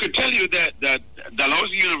 Well, I could tell you that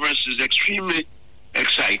Dalhousie University is extremely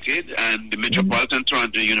excited, and the Metropolitan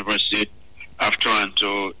Toronto University of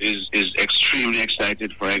Toronto is extremely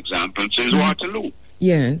excited, for example. So is Waterloo.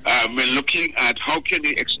 Yes. We're looking at how can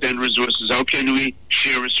we extend resources, how can we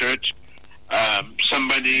share research.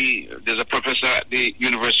 There's a professor at the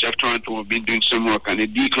University of Toronto who has been doing some work on the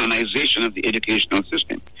decolonization of the educational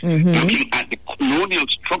system, looking at the colonial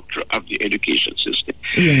structure of the education system.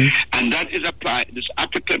 Yes. And that is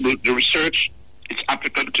applicable, the research is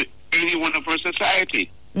applicable to any one of our society.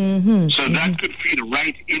 So that could feed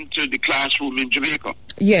right into the classroom in Jamaica.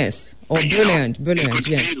 Yes. Oh, brilliant. It could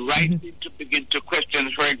Yes. feed right into begin to question,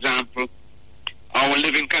 for example, our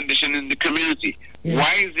living condition in the community. Yes.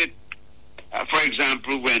 Why is it, for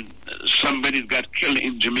example, when somebody's got killed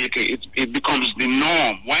in Jamaica, it becomes the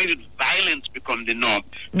norm? Why did violence become the norm?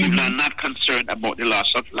 People are not concerned about the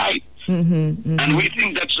loss of life. And we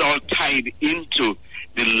think that's all tied into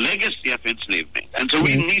the legacy of enslavement. And so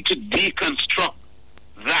we need to deconstruct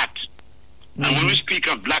that. And when we speak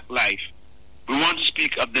of black life, we want to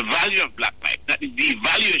speak of the value of black life, not the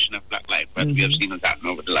devaluation of black life that we have seen has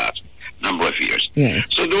happened over the last number of years. Yes.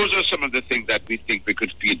 So those are some of the things that we think we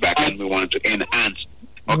could feed back, and we want to enhance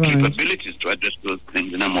our capabilities to address those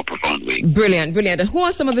things in a more profound way. Brilliant. And who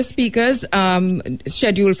are some of the speakers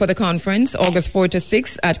scheduled for the conference, August 4 to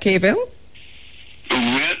 6 at Kheru?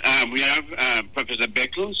 Well, we have Professor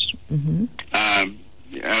Beckles.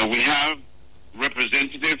 We have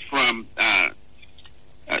representative from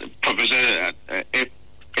Professor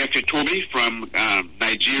Efetobi from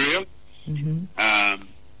Nigeria,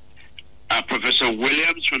 Professor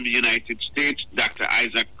Williams from the United States, Dr.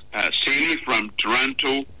 Isaac Saley from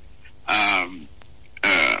Toronto, a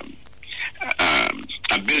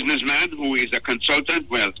businessman who is a consultant,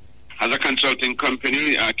 has a consulting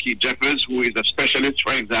company, Keith Jeffers, who is a specialist,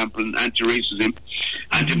 for example, in anti-racism,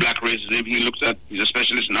 anti-black racism. He's a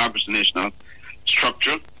specialist in organizational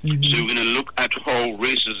structure. So we're going to look at how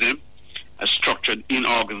racism is structured in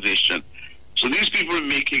organization. So these people are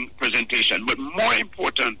making presentation. But more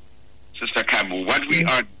important, Sister Kabu, what we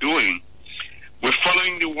are doing, we're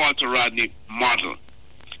following the Walter Rodney model.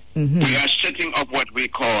 We are setting up what we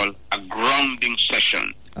call a grounding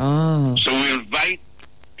session. So we invite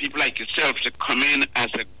people like yourself to come in as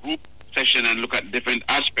a group session and look at different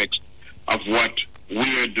aspects of what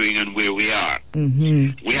we are doing and where we are.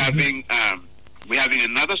 We're having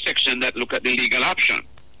another section that look at the legal option.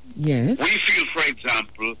 Yes. We feel, for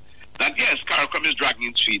example, that yes, CARICOM is dragging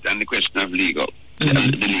its feet on the question of the legal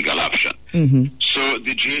option. So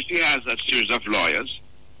the JC has a series of lawyers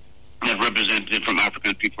that represented from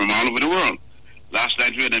African people from all over the world. Last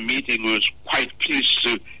night we had a meeting. We was quite pleased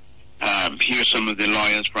to hear some of the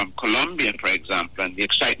lawyers from Colombia, for example, and the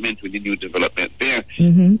excitement with the new development there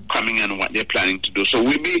coming and what they're planning to do. So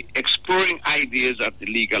we'll be exploring ideas of the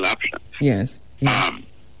legal option. Yes. We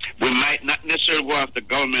might not necessarily go after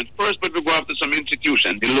government first, but we'll go after some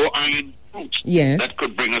institution, the low-hanging fruits that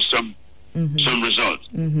could bring us some results.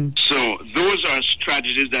 So those are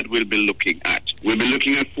strategies that we'll be looking at. We'll be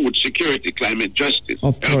looking at food security, climate justice,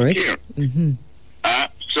 healthcare.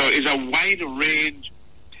 So it's a wide range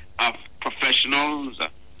of professionals.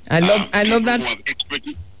 I love that.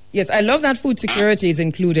 Yes, I love that food security is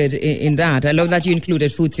included in that. I love that you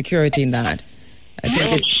included food security in that. I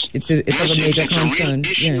think it's a major concern.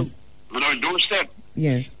 Yes. On our doorstep.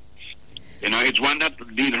 Yes. It's one that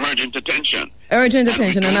needs urgent attention. And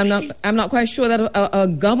I'm not quite sure that our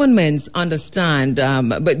governments understand.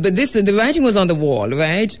 But the writing was on the wall,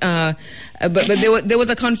 right? But there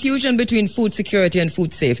was a confusion between food security and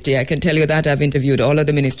food safety. I can tell you that. I've interviewed all of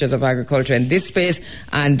the ministers of agriculture in this space,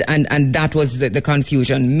 and that was the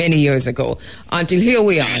confusion many years ago. Until here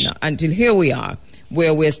we are.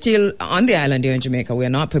 where we're still on the island here in Jamaica. We're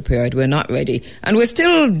not prepared. We're not ready. And we're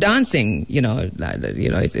still dancing,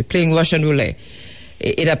 it's playing Russian roulette,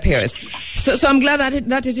 it appears. So I'm glad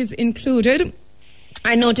that it is included.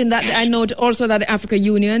 I note also that the Africa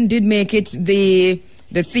Union did make it the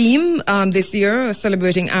theme this year,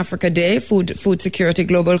 celebrating Africa Day, food security,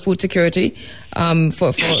 global food security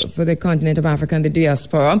for the continent of Africa and the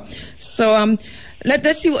diaspora. So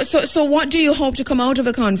let's see. So what do you hope to come out of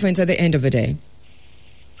the conference at the end of the day?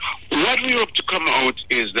 What we hope to come out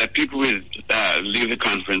is that people will leave the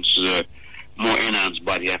conference more enhanced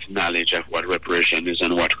body of knowledge of what reparation is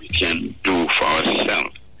and what we can do for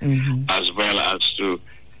ourselves, as well as to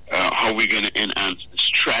how we're going to enhance the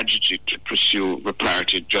strategy to pursue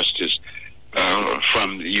reparative justice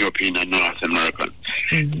from the European and North American.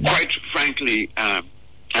 Quite frankly, as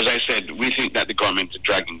I said, we think that the government is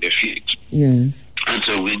dragging their feet. Yes. And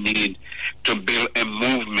so we need to build a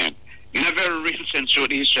movement. In a very recent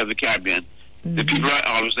short history of the Caribbean, the people are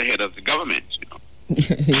always the head of the government,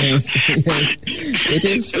 yes. It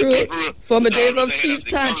is true. From the days of Chief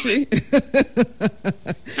Tatry.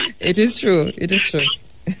 It is true.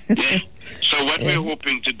 Yeah. So what we're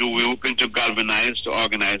hoping to do, we're hoping to galvanize, to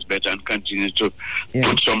organize better, and continue to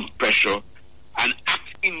put some pressure and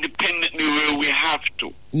act independently where we have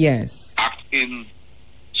to. Yes. Act in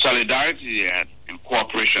solidarity and in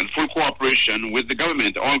cooperation, full cooperation with the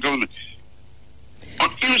government, all government,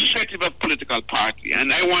 irrespective of political party.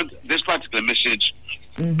 And I want this particular message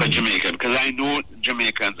for Jamaica, because I know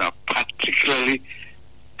Jamaicans are particularly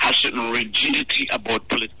have certain rigidity about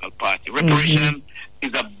political party. Reparation is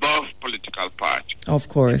above political party. Of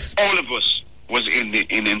course. All of us was in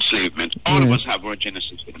enslavement. All of us have our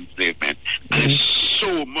genesis in enslavement. And it's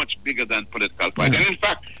so much bigger than political party. And in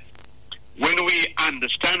fact, when we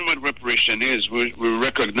understand what reparation is, we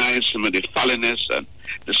recognize some of the falliness and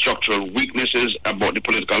the structural weaknesses about the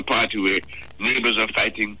political party where neighbors are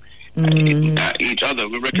fighting each other.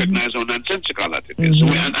 We recognize how nonsensical that it is.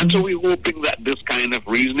 And so we're hoping that this kind of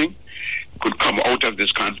reasoning could come out of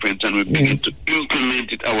this conference and we begin to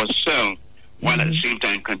implement it ourselves, while at the same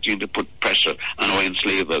time continue to put pressure on our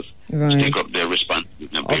enslavers to take up their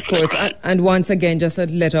responsibility. Of course. And once again, just to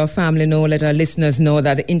let our family know, let our listeners know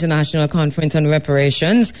that the International Conference on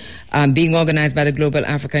Reparations, being organized by the Global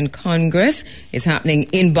African Congress, is happening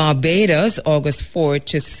in Barbados, August 4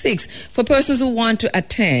 to 6. For persons who want to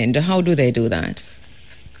attend, how do they do that?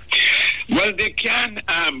 Well, they can.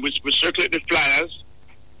 We circulate the flyers.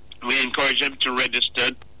 We encourage them to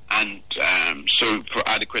register. And so for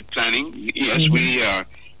adequate planning, yes, we are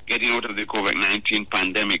getting out of the COVID-19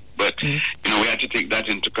 pandemic, but we have to take that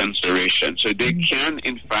into consideration. So they can,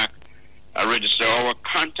 in fact, register. Our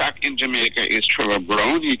contact in Jamaica is Trevor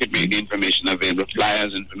Brown. He could make the information available,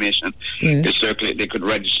 flyers, information to circulate. They could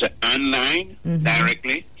register online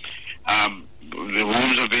directly. The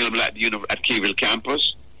rooms available at Kheru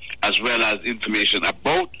campus, as well as information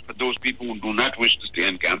about those people who do not wish to stay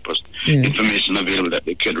on campus, information available that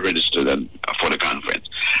they can register them for the conference.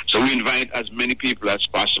 So we invite as many people as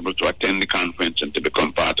possible to attend the conference and to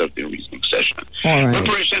become part of the reasoning session. All right.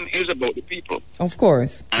 Reparation is about the people. Of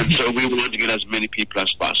course. And so we want to get as many people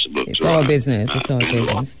as possible. It's our business. It's our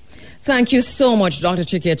business. Thank you so much, Dr.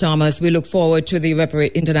 Chikia Thomas. We look forward to the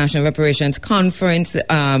International Reparations Conference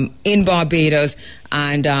in Barbados,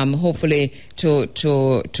 and hopefully to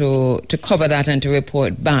cover that and to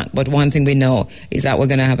report back. But one thing we know is that we're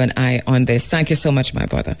going to have an eye on this. Thank you so much, my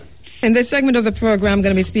brother. In this segment of the program, I'm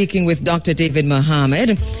going to be speaking with Dr. David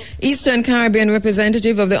Mohammed, Eastern Caribbean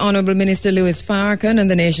representative of the Honorable Minister Louis Farrakhan and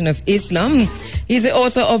the Nation of Islam. He's the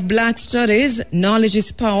author of Black Studies, Knowledge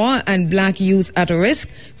is Power, and Black Youth at Risk,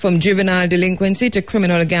 from Juvenile Delinquency to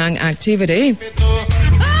Criminal Gang Activity.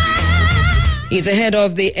 He's the head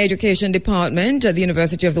of the Education Department at the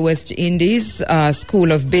University of the West Indies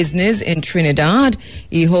School of Business in Trinidad.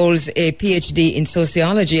 He holds a PhD in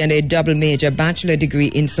Sociology and a double major bachelor degree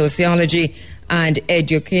in Sociology and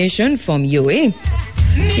Education from UWI.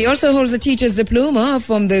 He also holds a teacher's diploma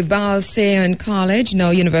from the Balsayan College,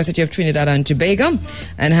 now University of Trinidad and Tobago,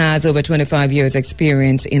 and has over 25 years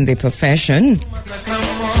experience in the profession.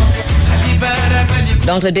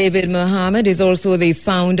 Dr. David Mohammed is also the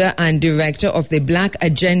founder and director of the Black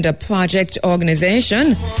Agenda Project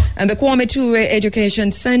organization and the Kwame Ture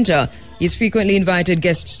Education Center. He's frequently invited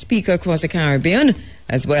guest speaker across the Caribbean,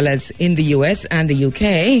 as well as in the US and the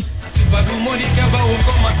UK.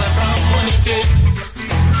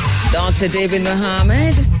 Dr. David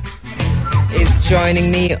Mohammed is joining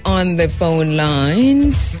me on the phone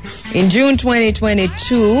lines. In June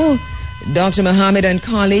 2022, Dr. Mohammed and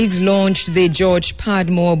colleagues launched the George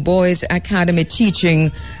Padmore Boys Academy,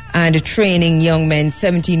 teaching and training young men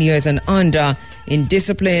 17 years and under in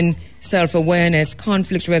discipline, self-awareness,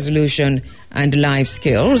 conflict resolution, and life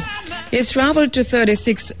skills. He's traveled to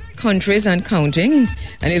 36 countries and counting,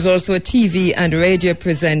 and is also a TV and radio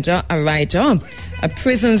presenter, a writer, a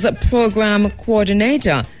prisons program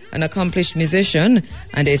coordinator, an accomplished musician,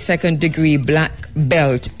 and a second-degree black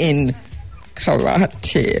belt in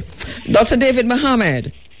karate. Dr. David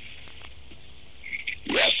Mohammed.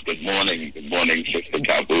 Yes, good morning. Good morning, Sister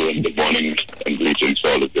Kabu, and good morning and greetings to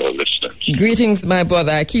all of your listeners. Greetings, my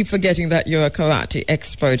brother. I keep forgetting that you're a karate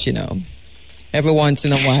expert, you know. Every once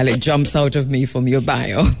in a while it jumps out of me from your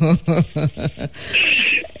bio.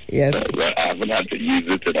 Yes. Well, I haven't had to use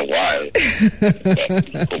it in a while.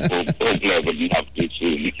 Hopefully I wouldn't have to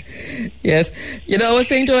soon. Yes. You know, I was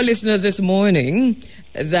saying to our listeners this morning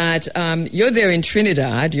that you're there in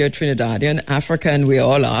Trinidad. You're Trinidadian, African, we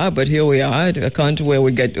all are, but here we are, a country where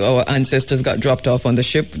we get our ancestors got dropped off on the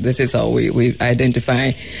ship. This is how we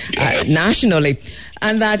identify nationally.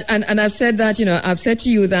 And that, and I've said that, you know, I've said to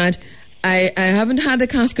you that I haven't had the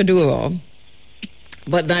cascaduro,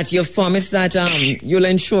 but that you've promised that you'll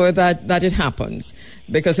ensure that it happens.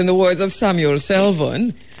 Because in the words of Samuel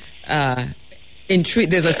Selvon,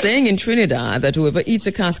 there's a saying in Trinidad that whoever eats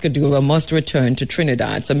a cascadura must return to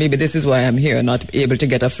Trinidad. So maybe this is why I'm here, not able to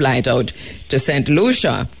get a flight out to St.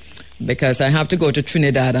 Lucia, because I have to go to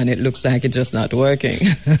Trinidad and it looks like it's just not working.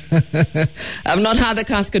 I've not had the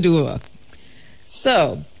cascadura.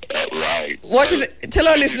 So, right. What is it? Tell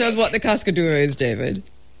our listeners what the cascadura is, David.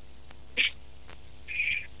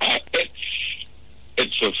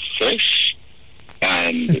 It's a fish,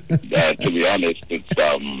 and to be honest, it's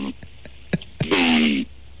the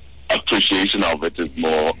appreciation of it is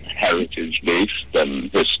more heritage-based than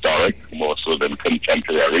historic, more so than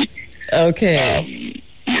contemporary. Okay.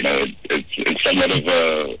 You know, it's somewhat of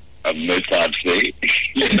a myth, I'd say.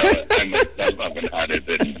 You know, I myself haven't had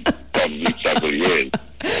it in probably several years.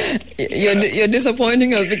 You're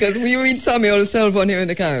disappointing us because we read Samuel Selvon here in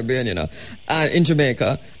the Caribbean, you know, in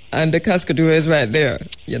Jamaica, and the cascadura is right there,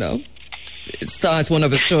 you know. It starts one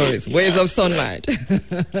of the stories, Ways of Sunlight.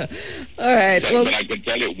 All right. Yeah, well, but I can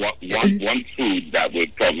tell you one food that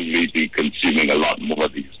would probably be consuming a lot more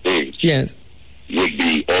these days. Yes. Would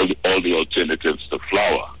be all the alternatives to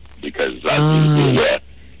flour, because as you're aware,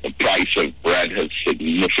 the price of bread has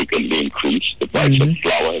significantly increased. The price of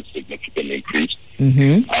flour has significantly increased.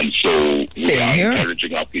 And so we are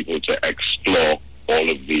encouraging our people to explore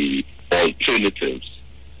all of the alternatives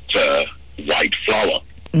to white flour,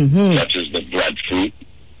 such as the breadfruit,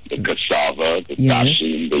 the cassava, the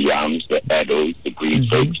dasheen, the yams, the eddos, the green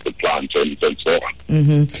figs, the plantains, and so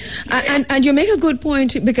on. And you make a good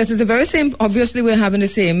point, because it's the very same. Obviously, we're having the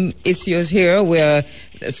same issues here, where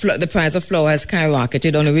the price of flour has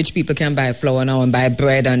skyrocketed. Only rich people can buy flour now and buy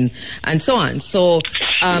bread and so on. So,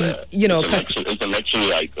 you know, it's a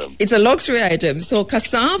luxury item. It's a luxury item. So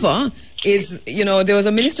cassava is, you know, there was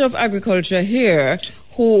a Minister of Agriculture here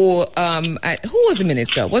who was the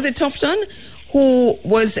minister? Was it Tufton? Who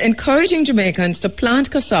was encouraging Jamaicans to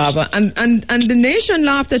plant cassava, and the nation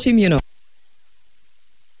laughed at him, you know.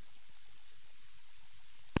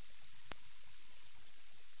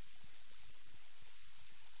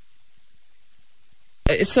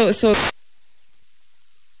 So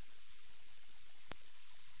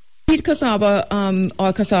eat cassava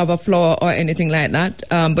or cassava flour or anything like that,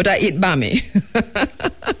 but I eat bami.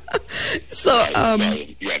 So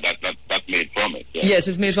yeah, that's made from it. Yeah. Yes,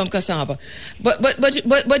 it's made from cassava, but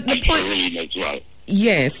the point as well.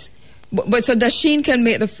 Yes, but so dasheen can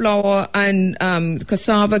make the flour, and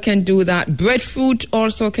cassava can do that. Breadfruit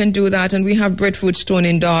also can do that, and we have breadfruit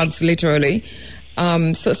stoning dogs, literally.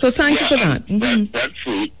 So thank you for that.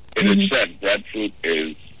 Breadfruit, it is said breadfruit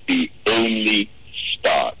is the only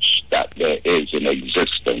starch that there is in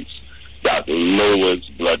existence that lowers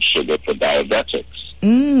blood sugar for diabetics.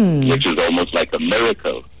 Which is almost like a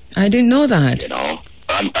miracle. I didn't know that. You know,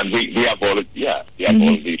 and we have all of, we have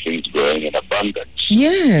all of these things growing in abundance.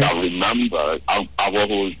 Yes. Now remember, our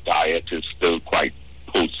whole diet is still quite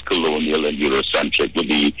post-colonial and Eurocentric with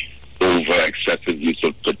the over-excessive use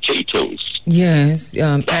of potatoes. Yes,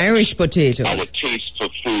 Irish potatoes. Our taste for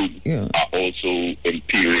food are also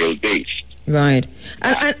imperial-based. Right.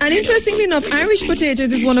 And interestingly enough, Irish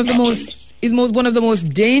potatoes is one of the most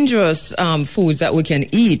dangerous foods that we can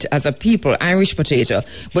eat as a people, Irish potato.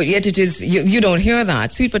 But yet it is, you don't hear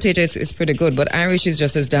that. Sweet potato is pretty good, but Irish is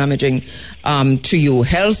just as damaging to you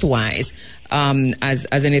health-wise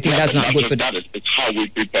as anything that's not good for... It's how we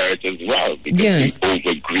prepare it as well, because we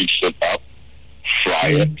over-grease it up. fry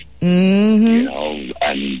it,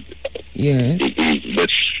 and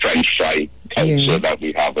this French fry culture that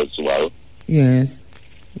we have as well. Yes.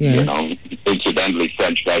 Incidentally,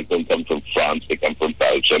 French fries don't come from France; they come from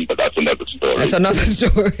Belgium. But that's another story. That's another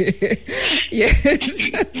story. Yes.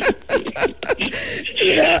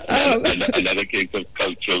 Another case of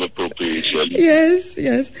cultural appropriation. Yes.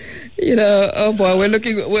 Oh boy,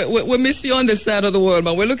 we miss you on this side of the world,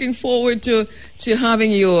 man. We're looking forward to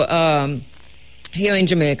having you here in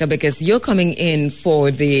Jamaica, because you're coming in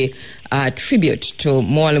for the tribute to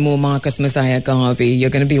Mwalimu Marcus Messiah Garvey. You're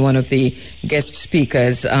going to be one of the guest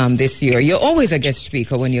speakers this year. You're always a guest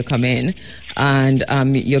speaker when you come in, and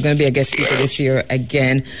you're going to be a guest speaker this year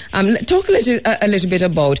again. Talk a little bit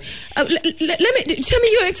about. Tell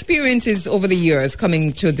me your experiences over the years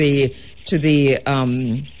coming to the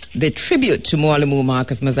tribute to Mwalimu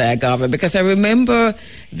Marcus Messiah Garvey, because I remember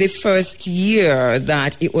the first year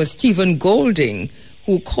that it was Stephen Golding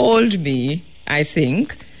who called me, I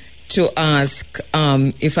think, to ask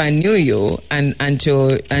if I knew you and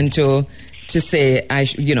to say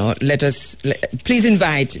please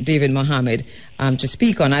invite David Mohammed to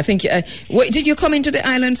speak on. I think did you come into the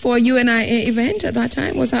island for a UNIA event at that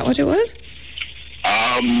time? Was that what it was?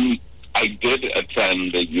 I did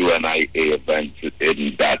attend the UNIA event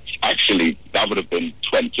in that. Actually, that would have been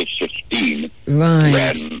 2015.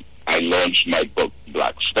 Right. When I launched my book,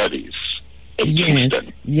 Black Studies.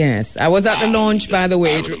 Yes. I was at the launch, by the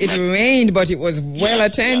way. It rained, but it was well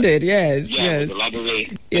attended. Yes. It was a lot of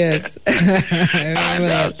rain. Yes.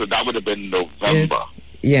 And so that would have been November.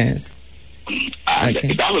 Yes. And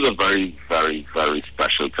that was a very, very, very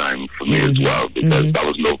special time for me as well, because that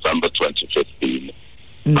was November 2015.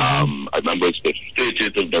 I remember it was the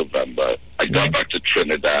 30th of November. I got back to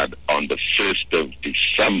Trinidad on the 1st of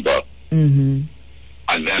December.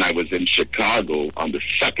 And then I was in Chicago on the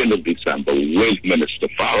 2nd of December with Minister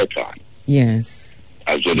Farrakhan. Yes.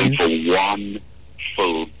 I was with him for one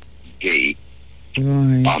full day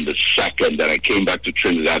on the 2nd. Then I came back to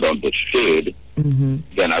Trinidad on the 3rd.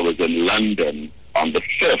 Then I was in London on the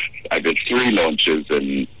 5th. I did 3 launches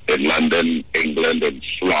in London, England, in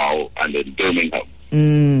Slough, and in Birmingham.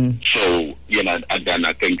 So, and then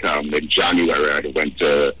I think in January I went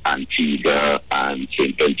to Antigua and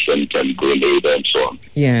St. Vincent and Grenada and so on.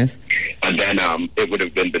 Yes. And then it would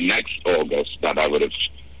have been the next August that I would have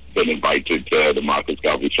been invited to the Marcus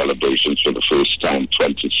Garvey celebrations for the first time,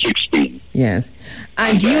 2016. Yes.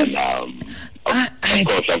 And then, of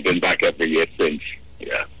course, I've been back every year since.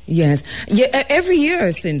 Yeah. Yes. Every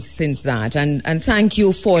year since that, and thank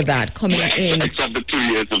you for that coming in. Except the 2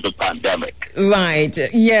 years of the pandemic. Right.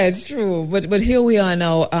 Yes, true. But here we are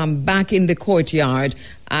now, back in the courtyard,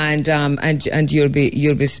 and you'll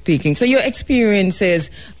be speaking. So your experiences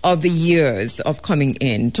of the years of coming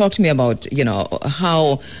in. Talk to me about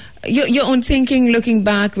how your own thinking, looking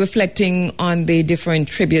back, reflecting on the different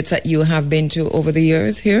tributes that you have been to over the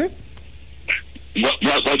years here. Well,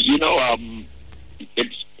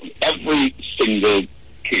 it's every single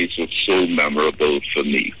case was so memorable for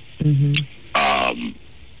me.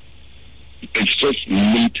 It's just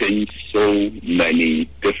meeting so many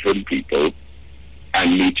different people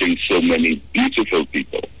and meeting so many beautiful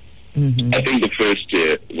people. I think the first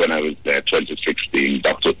year when I was there, 2016,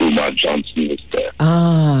 Dr. Umar Johnson was there.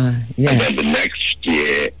 Yes. And then the next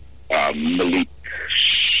year, Malik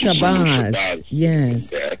Shabazz.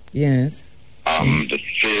 Yes. Yes. The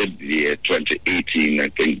third year, 2018, I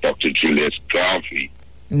think Dr. Julius Garvey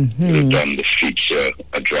would have done the feature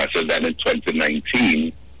address. And then in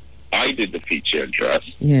 2019, I did the feature address.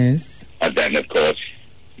 Yes. And then, of course,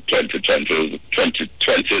 2020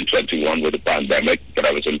 and 21 with the pandemic, but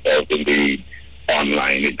I was involved in the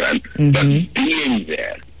online event. But being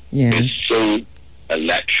there is so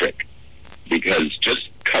electric, because just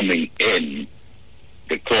coming in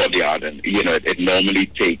the courtyard, and, it normally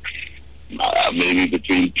takes maybe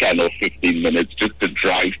between 10 or 15 minutes just to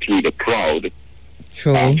drive through the crowd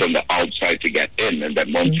from the outside to get in. And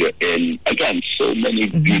then once you're in, again, so many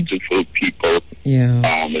beautiful people.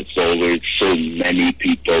 It's always so many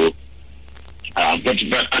people.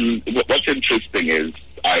 But what's interesting is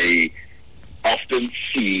I often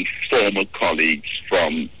see former colleagues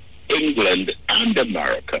from England and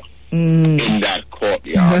America in that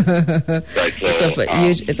courtyard.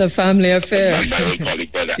 It's a family affair. My old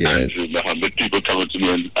colleague, Brother Andrew Muhammad, people coming to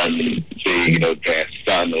me and say, their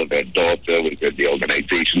son or their daughter was in the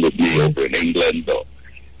organization with me over in England.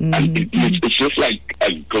 And it's just like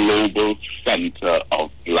a global center of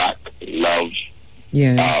black love,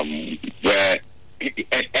 where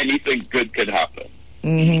anything good can happen.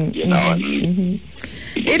 And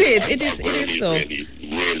It is so. Really,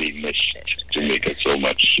 really missed Jamaica.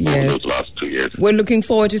 over those last 2 years. We're looking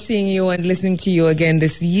forward to seeing you and listening to you again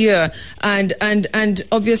this year. And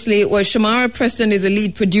obviously, well, Shamara Preston is a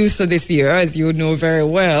lead producer this year, as you know very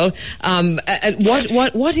well.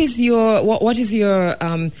 What is your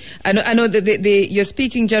I know that you're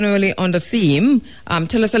speaking generally on the theme.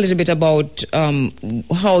 Tell us a little bit about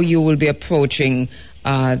how you will be approaching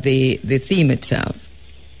the theme itself.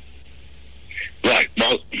 Right.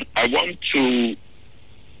 Well, I want to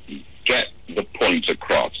get the point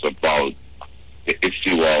across about the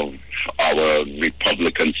issue of our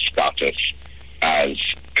Republican status as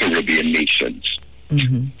Caribbean nations.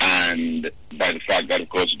 Mm-hmm. And by the fact that, of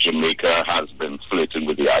course, Jamaica has been flirting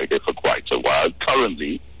with the idea for quite a while.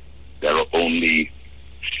 Currently, there are only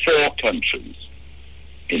 4 countries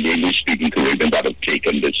in the English-speaking Caribbean that have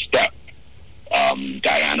taken this step.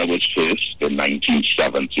 Guyana was first in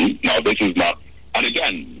 1970. Now, this is not... And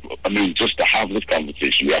again, I mean, just to have this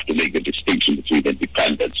conversation, we have to make the distinction between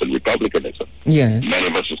independence and republicanism. Yes. Many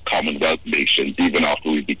of us as Commonwealth nations, even after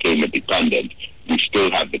we became independent, we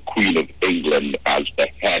still had the Queen of England as the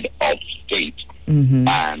head of state. Mm-hmm.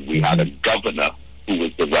 And we had a governor who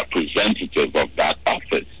was the representative of that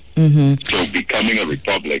office. Mm-hmm. So becoming a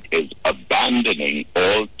republic is abandoning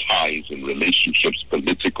all ties and relationships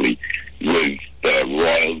politically with the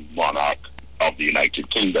royal monarch of the United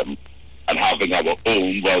Kingdom and having our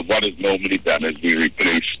own. Well, what is normally done is we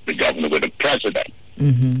replace the governor with a president.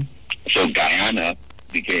 Mm-hmm. So Guyana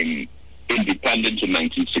became independent in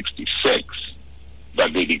 1966,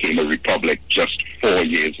 but they became a republic just 4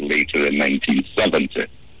 years later in 1970.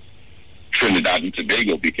 Trinidad and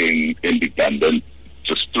Tobago became independent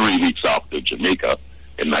just 3 weeks after Jamaica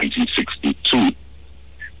in 1962,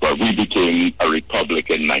 but we became a republic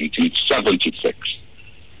in 1976.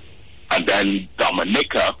 And then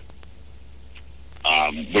Dominica,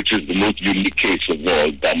 which is the most unique case of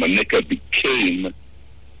all, Dominica became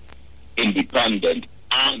independent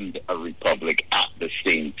and a republic at the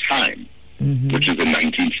same time, mm-hmm. which is in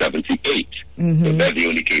 1978. Mm-hmm. So they're the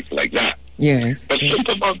only case like that. Yes. But think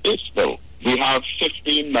about this, though. We have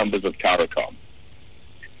 15 members of CARICOM.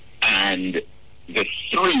 And the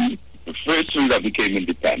first 3 that became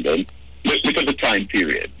independent, look at the time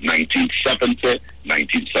period, 1970,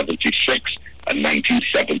 1976, and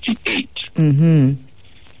 1978. Mm-hmm.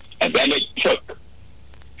 And then it took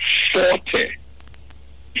 40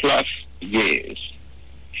 plus years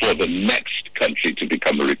for the next country to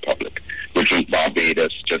become a republic, which was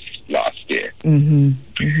Barbados just last year. Mm-hmm.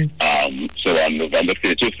 Mm-hmm. So on November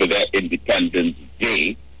 30th, for their Independence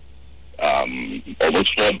Day,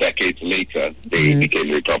 almost 4 decades later, they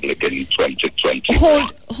became a republic in 2020.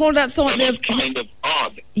 Hold that thought there. Kind of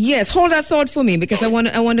odd. Yes, hold that thought for me, because I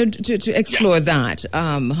wanted to explore that.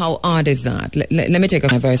 How odd is that? Let me take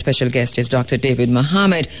up my very special guest is Dr. David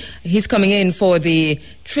Mohammed. He's coming in for the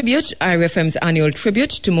tribute, IRFM's annual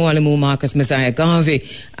tribute to Moalimu Marcus Messiah Garvey,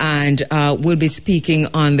 and we'll be speaking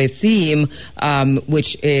on the theme,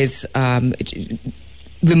 which is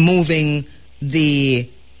removing the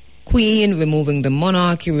Queen, removing the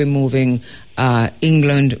monarchy, removing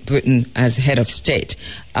England, Britain as head of state,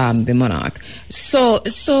 the monarch. So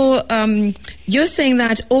you're saying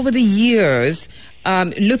that over the years,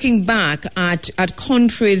 looking back at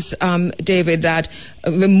countries, David, that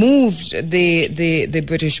removed the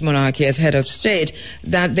British monarchy as head of state,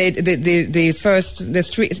 that there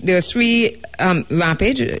were 3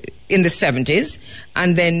 rapid in the 70s,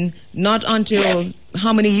 and then not until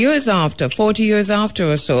how many years after, 40 years after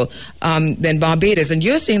or so, then Barbados. And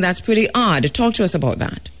you're saying that's pretty odd. Talk to us about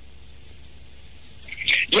that.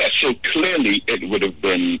 Yes, so clearly it would have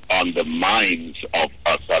been on the minds of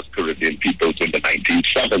us as Caribbean peoples in the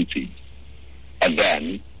 1970s. And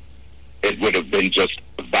then it would have been just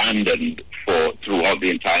abandoned throughout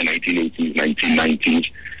the entire 1980s, 1990s.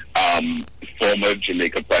 Former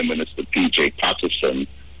Jamaica Prime Minister P.J. Patterson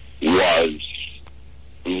was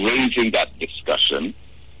raising that discussion.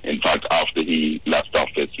 In fact, after he left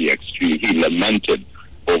office, he lamented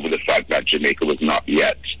over the fact that Jamaica was not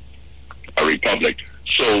yet a republic.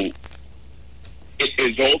 So it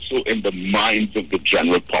is also in the minds of the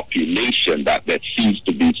general population that there seems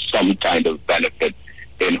to be some kind of benefit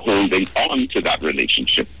in holding on to that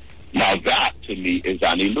relationship. Now that, to me, is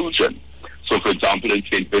an illusion. So, for example, in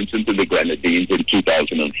St. Vincent and the Grenadines in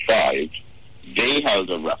 2005, they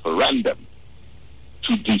held a referendum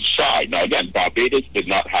to decide. Now, again, Barbados did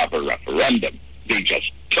not have a referendum. They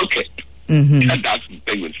just took it. Mm-hmm. And that's the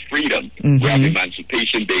thing with freedom. Mm-hmm. We have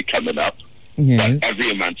Emancipation Day coming up. Yes. But every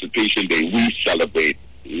Emancipation Day, we celebrate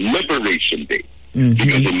Liberation Day. Mm-hmm.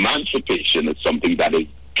 Because emancipation is something that is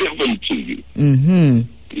given to you. Mm-hmm.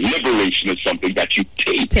 liberation is something that you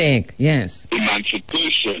take. Take, yes.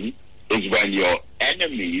 Emancipation is when your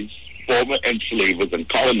enemies, former enslavers and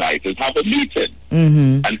colonizers, have a meeting.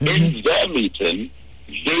 Mm-hmm. And in their meeting,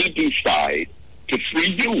 they decide to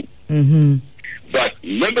free you. Mm-hmm. But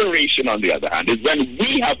liberation, on the other hand, is when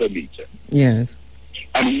we have a meeting. Yes.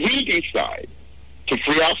 And we decide to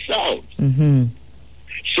free ourselves. Mm-hmm.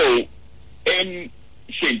 So in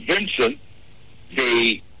St. Vincent,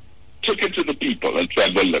 they took it to the people and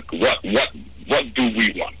said, well, look, what do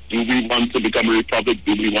we want? Do we want to become a republic?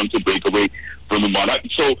 Do we want to break away from the monarchy?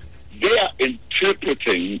 So they are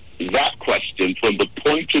interpreting that question from the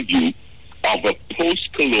point of view of a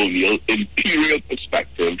post-colonial imperial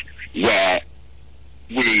perspective, where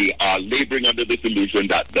we are laboring under this illusion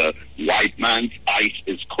that the white man's ice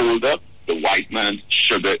is colder, the white man's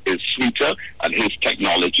sugar is sweeter, and his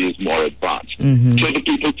technology is more advanced. Mm-hmm. So the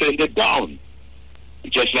people turned it down.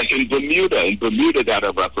 Just like in Bermuda. In Bermuda, they had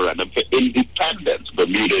a referendum for independence.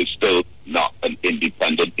 Bermuda is still not an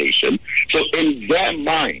independent nation. So in their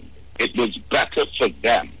mind, it was better for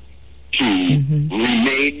them to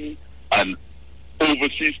remain an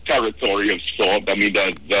overseas territory of sorts. I mean,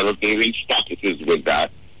 there are varying statuses with that.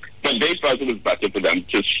 But they felt it was better for them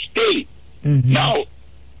to stay. Mm-hmm. Now,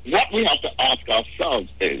 what we have to ask ourselves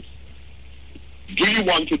is, do you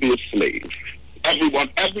want to be a slave?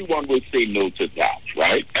 Everyone will say no to that,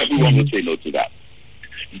 right? Everyone will say no to that.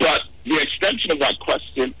 But the extension of that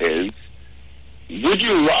question is, would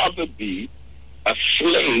you rather be a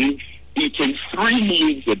slave eating 3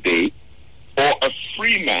 meals a day, or a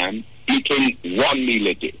free man eating 1 meal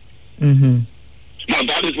a day? Mm-hmm. Now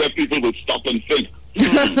that is where people will stop and think,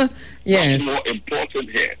 yes. what's more important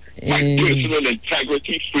here? My personal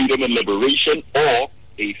integrity, freedom and liberation, or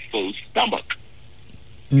a full stomach?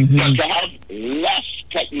 Mm-hmm. But to have less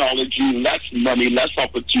technology, less money, less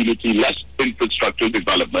opportunity, less infrastructure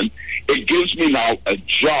development, it gives me now a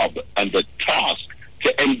job and a task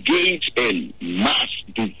to engage in mass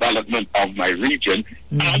development of my region,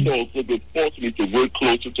 and also to force me to work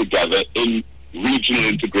closer together in regional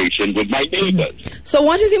integration with my neighbors. So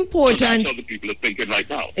what is important? So that's how the people are thinking right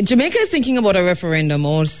now. Jamaica is thinking about a referendum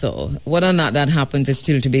also. Whether or not that happens is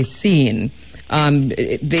still to be seen.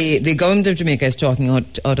 The government of Jamaica is talking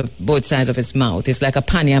out of both sides of its mouth. It's like a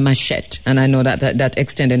pania machete, and I know that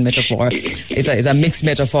extended metaphor is a mixed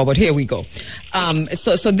metaphor, but here we go.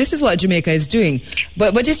 So this is what Jamaica is doing,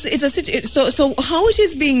 but it's a so how it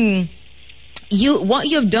is being. What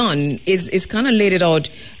you've done is kind of laid it out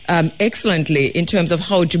excellently in terms of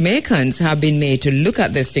how Jamaicans have been made to look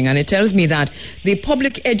at this thing, and it tells me that the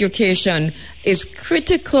public education is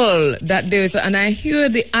critical. That there's, and I hear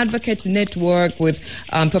the Advocates Network with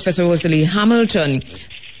Professor Rosalie Hamilton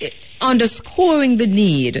underscoring the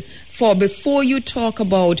need for, before you talk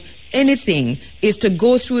about anything, is to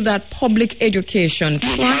go through that public education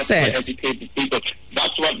process.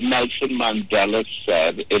 That's what Nelson Mandela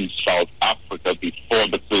said in South Africa before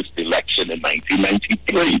the first election in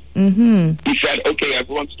 1993. Mm-hmm. He said, okay,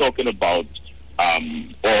 everyone's talking about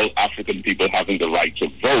all African people having the right to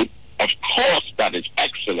vote. Of course, that is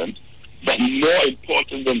excellent. But more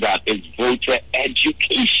important than that is voter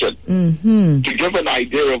education, to give an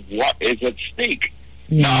idea of what is at stake.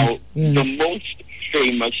 Yes, The most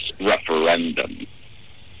famous referendum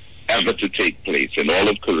ever to take place in all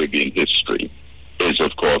of Caribbean history is,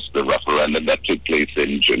 of course, the referendum that took place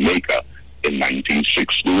in Jamaica in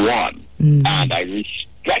 1961. And I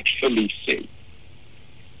respectfully say,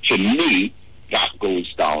 to me, that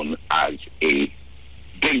goes down as a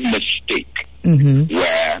big mistake,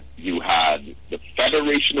 where you had the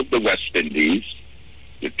Federation of the West Indies,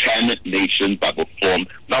 the 10 nations that were formed.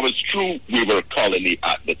 Now, it's true we were a colony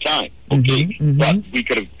at the time, okay? But we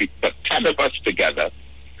could have, the 10 of us together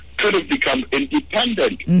could have become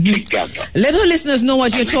independent together. Let our listeners know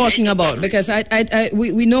what you're talking about, because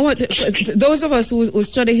we know what those of us who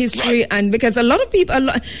study history, and because a lot of people,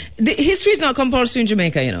 the history is not compulsory in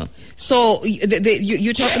Jamaica, you know. So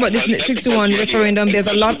you talk about this 61 referendum. There's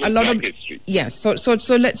a lot of history. Yes. So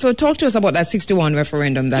talk to us about that 61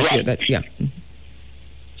 referendum. So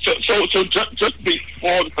just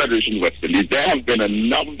before the Federation of West Indies, there have been a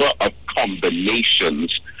number of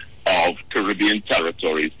combinations of Caribbean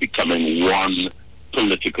territories becoming one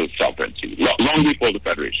political sovereignty, long before the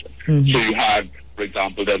Federation. So you had, for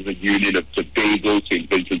example, there was a union of Tobago, St.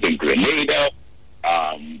 Vincent and Grenada.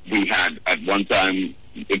 We had, at one time,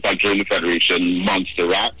 in fact, during the Federation,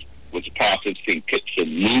 Montserrat was part of St. Kitts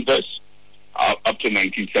and Nevis. Up to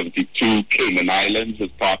 1972, Cayman Islands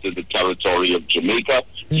was part of the territory of Jamaica.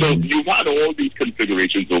 So you had all these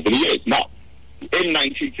configurations over the years. Now, in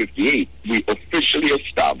 1958, we officially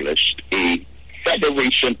established a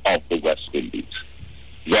Federation of the West Indies,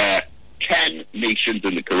 where 10 nations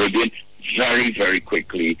in the Caribbean, very, very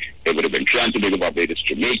quickly, it would have been Trinidad and Tobago, Barbados,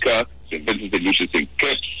 Jamaica, St. Vincent and Lucia, St.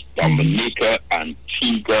 Kitts, Dominica,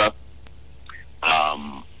 Antigua,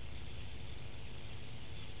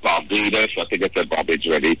 Barbados, I think I said Barbados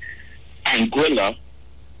already, Anguilla,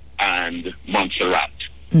 and Montserrat.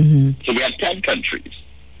 So we had 10 countries.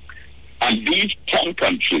 And these 10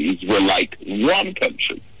 countries were like one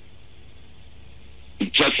country.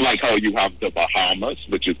 Just like how you have the Bahamas,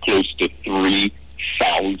 which is close to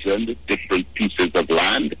 3,000 different pieces of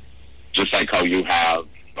land. Just like how you have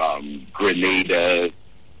Grenada,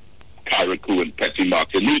 Carriacou, and Petit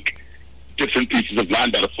Martinique, different pieces of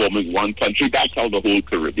land that are forming one country. That's how the whole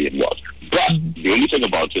Caribbean was. But the only thing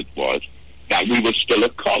about it was that we were still a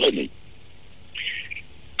colony.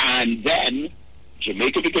 And then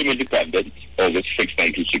Jamaica became independent August 6,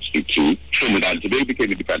 1962. Trinidad and Tobago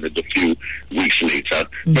became independent a few weeks later.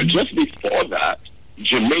 But just before that,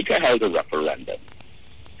 Jamaica held a referendum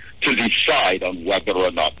to decide on whether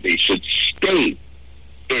or not they should stay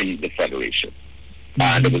in the Federation.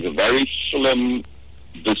 And it was a very slim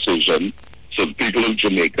decision. So the people of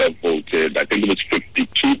Jamaica voted, I think it was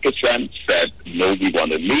 52% said, no, we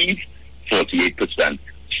want to leave. 48%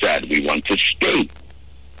 said, we want to stay.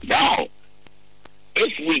 Now,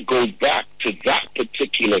 if we go back to that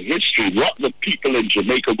particular history, what the people in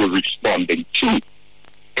Jamaica were responding to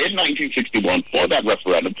in 1961 for that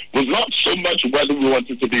referendum was not so much whether we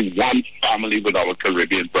wanted to be one family with our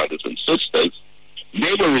Caribbean brothers and sisters.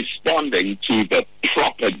 They were responding to the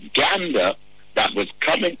propaganda that was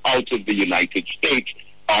coming out of the United States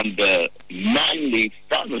on the Manley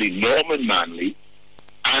family, Norman Manley,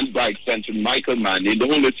 and by extension Michael Manley, the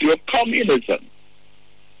whole issue of communism.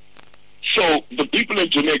 So the people in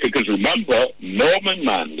Jamaica, because remember, Norman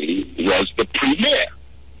Manley was the premier.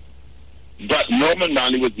 But Norman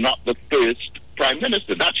Manley was not the first prime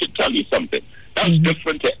minister. That should tell you something. That's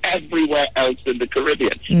different to everywhere else in the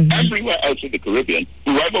Caribbean. Everywhere else in the Caribbean,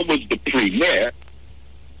 whoever was the premier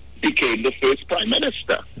became the first prime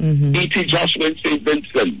minister. E.T. Joshua in St.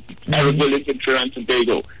 Vincent, Eric Williams in Trinidad and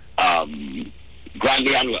Tobago,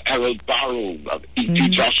 Grandly Errol Barrow, E.T.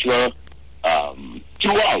 Joshua,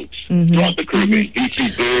 throughout the Caribbean, D.C.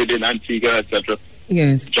 Bird in Antigua, etc.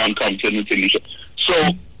 Yes. John Compton in St. Lucia.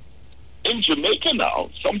 So in Jamaica now,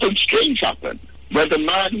 something strange happened, where the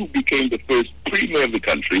man who became the first premier of the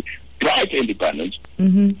country prior to independence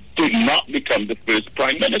did not become the first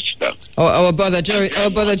prime minister. Our brother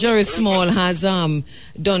Jerry Small has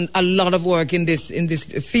done a lot of work in this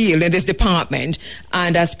field, in this department,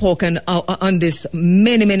 and has spoken on this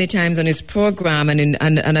many times on his program, and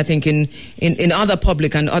I think in other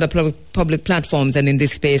public and other public platforms, and in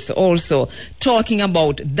this space also, talking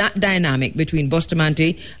about that dynamic between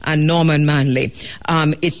Bustamante and Norman Manley.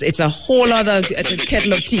 It's a whole other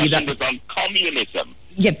kettle of tea. That was on communism.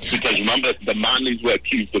 Yeah. Because remember, the Manleys were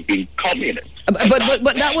accused of being communists. But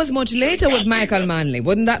that was much later with Michael Manley.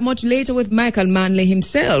 Wasn't that much later with Michael Manley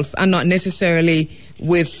himself, and not necessarily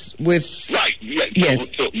with... Right, yeah.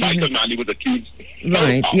 Yes. So Michael Manley was accused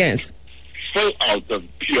full out of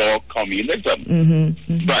pure communism.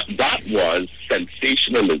 But that was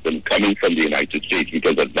sensationalism coming from the United States,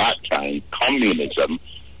 because at that time, communism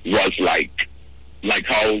was like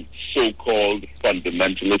how so-called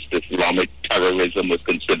fundamentalist Islamic terrorism was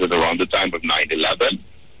considered around the time of 9/11.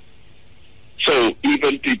 So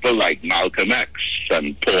even people like Malcolm X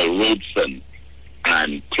and Paul Robeson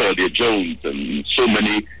and Claudia Jones and so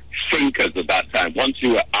many thinkers at that time, once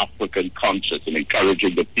you were African conscious and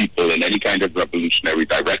encouraging the people in any kind of revolutionary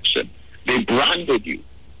direction, they branded you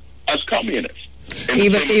as communists.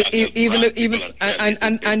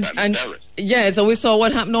 So we saw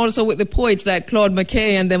what happened also with the poets like Claude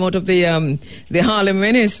McKay and them out of the Harlem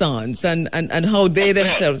Renaissance, and how they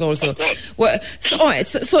themselves also. Well, all right.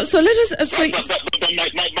 So let us. My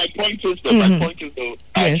point is though,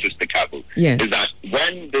 Sister Kabu, is that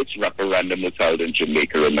when this referendum was held in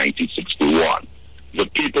Jamaica in 1961, the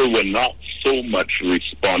people were not so much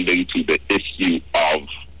responding to the issue of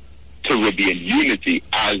Caribbean unity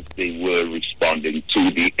as they were responding to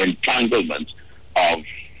the entanglement of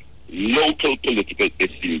local political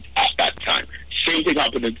issues at that time. Same thing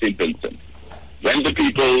happened in St. Vincent. When the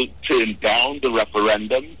people turned down the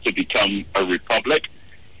referendum to become a republic,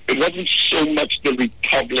 it wasn't so much the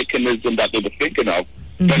republicanism that they were thinking of,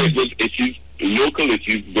 but it was issues, local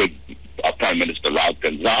issues with Prime Minister Ralph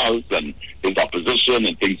Gonzalez and his opposition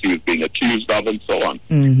and things he was being accused of and so on.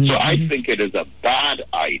 So I think it is a bad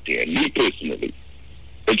idea, me personally,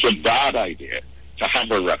 it's a bad idea to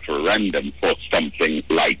have a referendum for something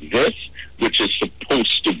like this, which is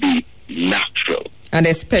supposed to be natural. And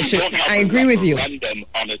especially, I agree with you. Referendum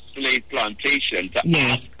on a slave plantation to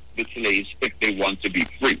Yes. ask the slaves if they want to be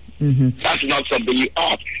free. Mm-hmm. That's not something you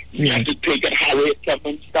ask. You Yes. have to take it Harriet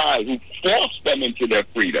Tubman style, who forced them into their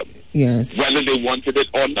freedom, Yes. whether they wanted it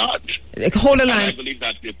or not. Hold a And I line. believe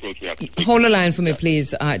that's the approach we have to take. Hold a line for me,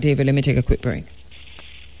 please, David. Let me take a quick break.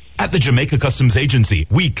 At the Jamaica Customs Agency,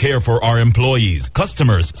 we care for our employees,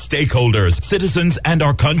 customers, stakeholders, citizens, and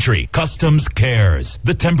our country. Customs cares.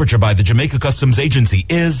 The temperature by the Jamaica Customs Agency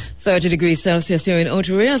is 30 degrees Celsius here in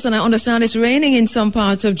Ocho Rios, and I understand it's raining in some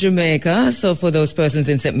parts of Jamaica. So for those persons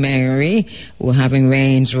in St. Mary who are having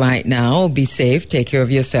rains right now, be safe, take care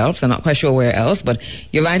of yourselves. I'm not quite sure where else, but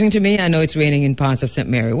you're writing to me. I know it's raining in parts of St.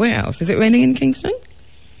 Mary. Where else? Is it raining in Kingston?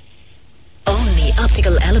 Only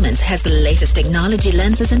Optical Elements has the latest technology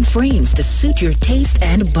lenses and frames to suit your taste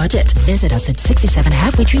and budget. Visit us at 67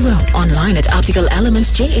 Halfway Tree Road. Online at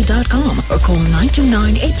opticalelementsja.com or call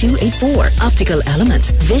 929-8284. Optical Elements.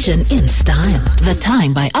 Vision in style. The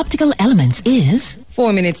time by Optical Elements is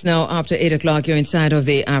 4 minutes now after 8 o'clock. You're inside of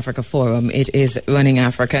the Africa Forum. It is Running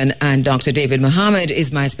African, and Dr. David Mohammed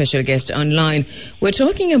is my special guest online. We're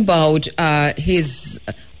talking about his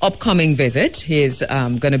upcoming visit. He's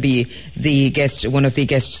going to be one of the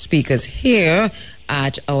guest speakers here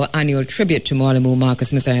at our annual tribute to Mwalimu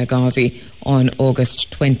Marcus Messiah Garvey on August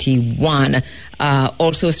 21.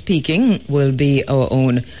 Also speaking will be our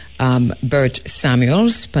own Bert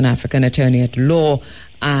Samuels, Pan-African attorney at law,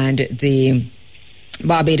 and the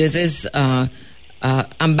Barbados'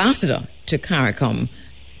 ambassador to CARICOM,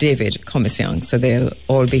 David Comisiang. So they'll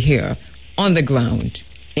all be here on the ground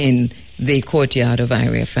in the courtyard of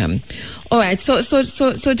IRFM. All right, so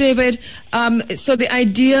David, so the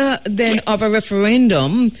idea then of a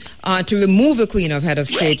referendum to remove the Queen of Head of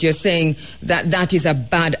State, you're saying that is a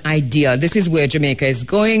bad idea. This is where Jamaica is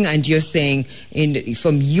going, and you're saying,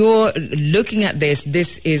 from your looking at this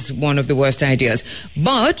is one of the worst ideas.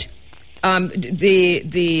 But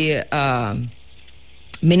the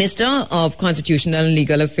Minister of Constitutional and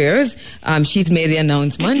Legal Affairs, she's made the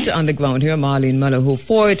announcement on the ground here, Marlene Mullahu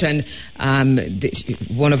Fort, and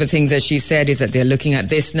one of the things that she said is that they're looking at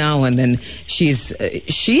this now, and then she,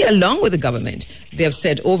 along with the government, they have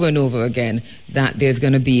said over and over again that there's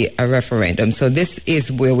going to be a referendum. So this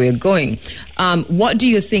is where we're going. What do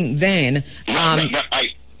you think then? I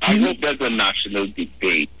hope there's a national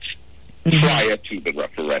debate prior to the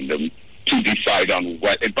referendum to decide on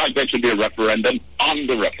what. In fact, there should be a referendum on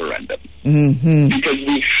the referendum. Because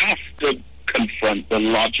we have to confront the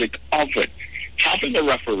logic of it. Having a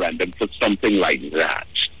referendum for something like that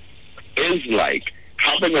is like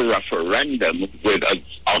having a referendum with, as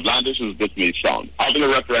outlandish as this may sound, having a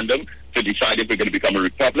referendum to decide if we're going to become a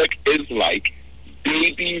republic is like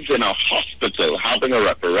babies in a hospital having a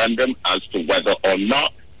referendum as to whether or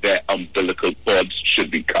not their umbilical cords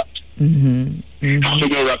should be cut. Having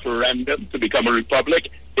a referendum to become a republic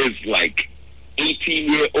is like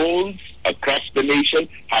 18-year-olds across the nation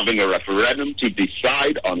having a referendum to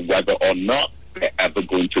decide on whether or not they're ever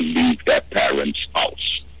going to leave their parents'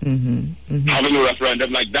 house. Having a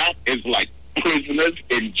referendum like that is like prisoners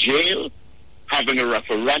in jail having a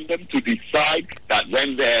referendum to decide that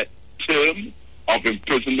when their term of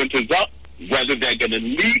imprisonment is up, whether they're going to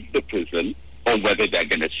leave the prison or whether they're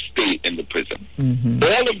going to stay in the prison.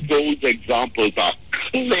 All of those examples are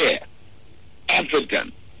clear,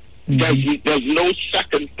 evident. There's no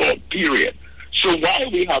second thought, period. So why are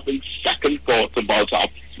we having second thoughts about our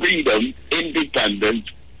freedom, independence,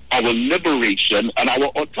 our liberation, and our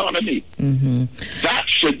autonomy? That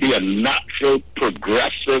should be a natural,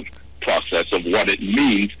 progressive process of what it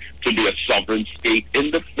means to be a sovereign state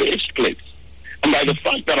in the first place. And by the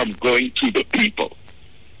fact that I'm going to the people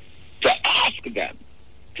to ask them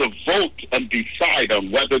to vote and decide on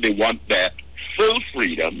whether they want their full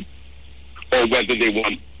freedom or whether they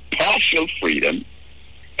want partial freedom,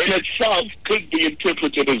 in itself could be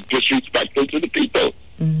interpreted as disrespectful to the people.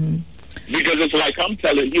 Because it's like I'm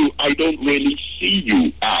telling you, I don't really see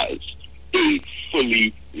you as a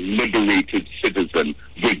fully liberated citizen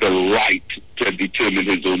with the right to determine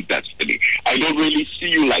his own destiny. I don't really see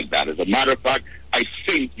you like that. As a matter of fact, I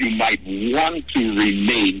think you might want to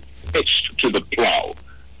remain hitched to the plow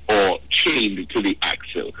or chained to the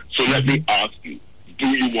axle. So let me ask you, do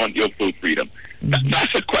you want your full freedom?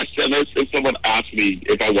 That's a question. If someone asks me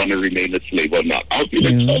if I want to remain a slave or not, I'll feel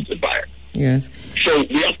insulted by it. Yes. So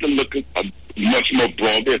we have to look at much more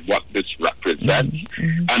broadly at what this represents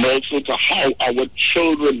and also to how our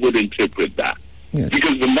children would interpret that. Yes.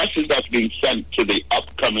 Because the message that's being sent to the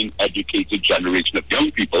upcoming educated generation of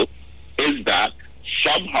young people is that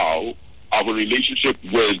somehow our relationship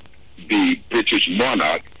with the British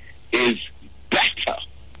monarch is better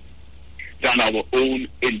than our own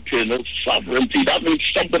internal sovereignty. That means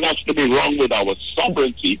something has to be wrong with our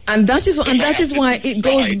sovereignty. And that is why it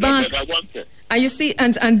goes back. And you see,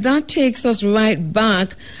 and that takes us right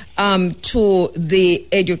back to the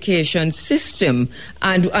education system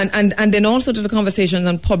and then also to the conversations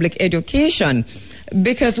on public education.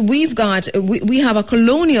 Because we have a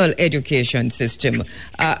colonial education system,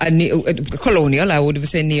 colonial, I would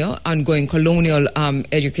say ongoing colonial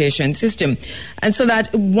education system. And so that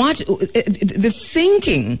the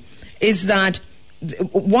thinking is that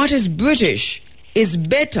what is British is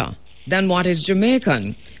better than what is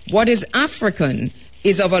Jamaican. What is African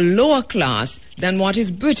is of a lower class than what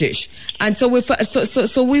is British. And so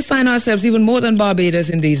we find ourselves, even more than Barbados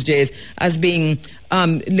in these days, as being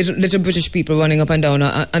little British people running up and down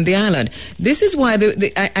on the island. This is why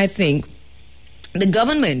I think the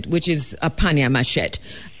government, which is a Pania Machete,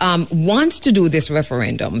 wants to do this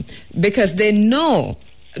referendum because they know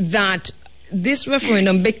that this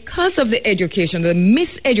referendum, because of the education, the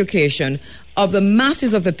miseducation of the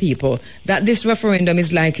masses of the people, that this referendum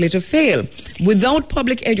is likely to fail. Without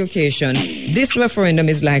public education, this referendum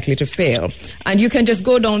is likely to fail. And you can just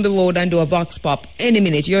go down the road and do a vox pop any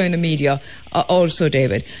minute. You're in the media also,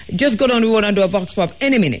 David. Just go down the road and do a vox pop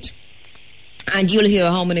any minute. And you'll hear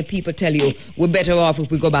how many people tell you, we're better off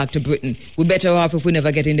if we go back to Britain. We're better off if we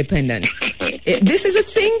never get independence. This is a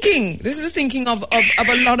thinking. This is a thinking of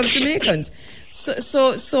a lot of Jamaicans.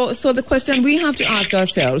 So the question we have to ask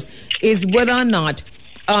ourselves is whether or not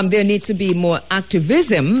there needs to be more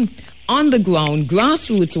activism on the ground,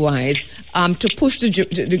 grassroots-wise, to push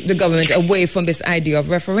the government away from this idea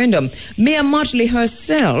of referendum. Mayor Motley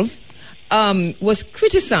herself was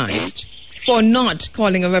criticized for not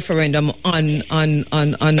calling a referendum in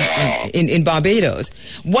Barbados.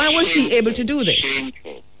 Why was she able to do this?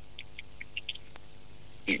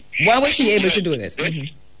 Why was she able to do this? Mm-hmm.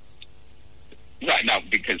 Right now,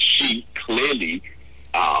 because she clearly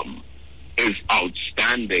is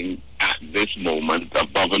outstanding at this moment,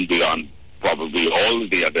 above and beyond probably all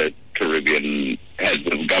the other Caribbean heads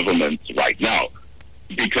of government right now,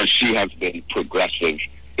 because she has been progressive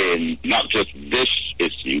in not just this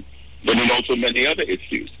issue, but in also many other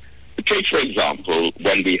issues. Take, for example,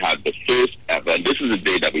 when we had the first ever, and this is a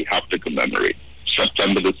day that we have to commemorate,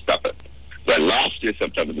 September the 7th. Well, last year,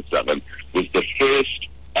 September the 7th, was the first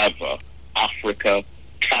ever Africa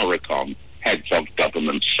CARICOM Heads of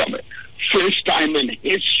Government Summit. First time in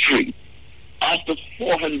history, after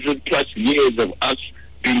 400 plus years of us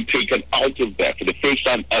being taken out of there, for the first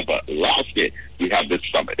time ever, last year, we had this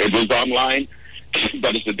summit. It was online,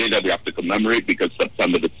 but it's a day that we have to commemorate because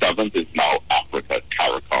September the 7th is now Africa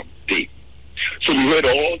CARICOM Day. So we heard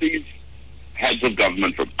all these heads of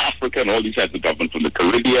government from Africa and all these heads of government from the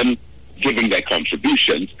Caribbean giving their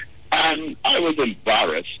contributions. And I was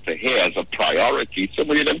embarrassed to hear as a priority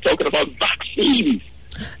somebody of them talking about vaccines.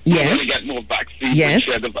 Yes. We're going to get more vaccines. Yes.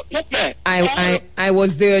 I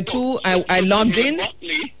was there too. I logged in.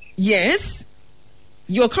 Motley, yes.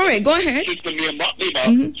 You're correct. Go ahead. Sister Mia Motley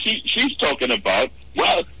now, she's talking about,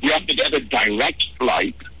 well, we have to get a direct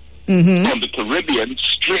flight from the Caribbean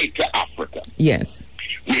straight to Africa. Yes.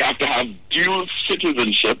 We have to have dual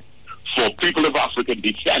citizenship for people of African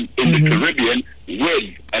descent in the Caribbean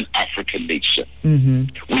with an African nation.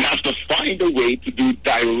 We have to find a way to do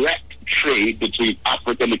direct trade between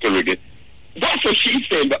Africa and the Caribbean. That's what she's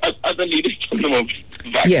saying, but other leaders talking about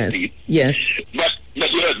vaccines. Yes. But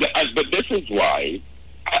this is why,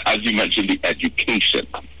 as you mentioned, the education.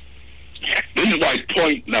 This is why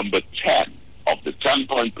point number 10 of the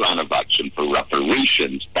 10-point plan of action for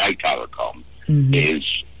reparations by CARICOM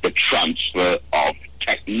is the transfer of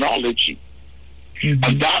technology.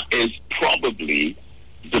 And that is probably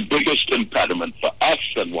the biggest impediment for us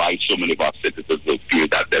and why so many of our citizens will feel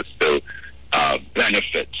that there's still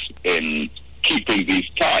benefits in keeping these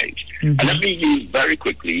ties. And let me use very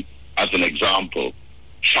quickly as an example,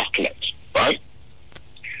 chocolate, right?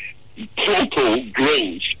 Cocoa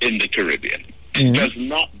grows in the Caribbean. It does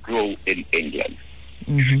not grow in England.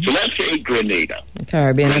 So let's say Grenada.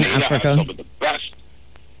 Caribbean and Grenada Africa. has some of the best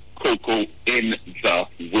cocoa in the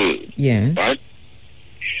world. Yeah. Right?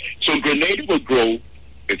 So Grenada will grow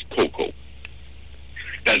its cocoa.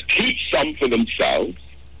 They'll keep some for themselves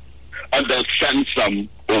and they'll send some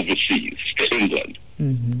overseas to England.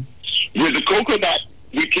 With the cocoa that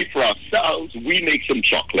we keep for ourselves, we make some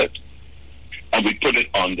chocolate and we put it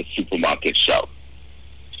on the supermarket shelf.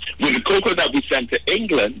 With the cocoa that we send to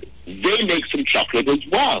England, they make some chocolate as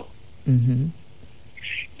well.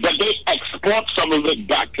 but they export some of it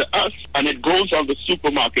back to us, and it goes on the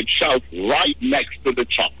supermarket shelf right next to the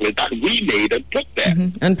chocolate that we made and put there.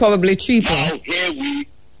 Mm-hmm. And probably cheaper. Now, here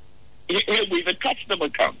the customer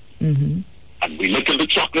comes. Mm-hmm. And we look at the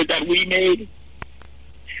chocolate that we made,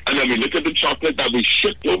 and then we look at the chocolate that we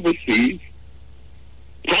shipped overseas,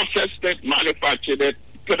 processed it, manufactured it,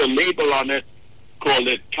 put a label on it, call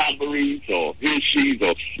it Cadbury's or Hershey's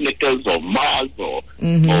or Snickers or Mars or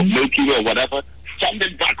Milky Way or whatever, send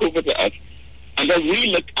it back over to us, and then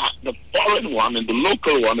we look at the foreign one and the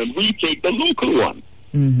local one, and we take the local one.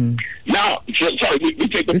 Mm-hmm. Now, sorry, we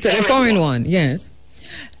take the foreign one, yes.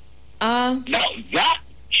 Now, that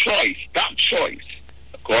choice,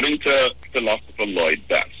 according to philosopher Lloyd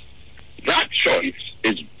Best, that choice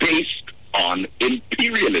is based on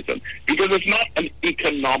imperialism, because it's not an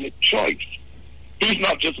economic choice. He's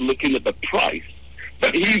not just looking at the price,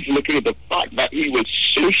 but he's looking at the fact that he was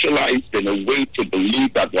socialized in a way to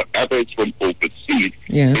believe that whatever is from overseas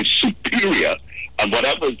is superior, and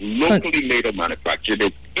whatever is locally made or manufactured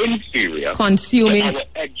is inferior. Consuming our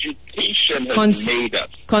education has made us.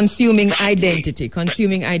 Consuming identity, because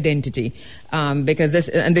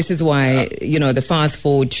this is why the fast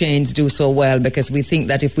food chains do so well, because we think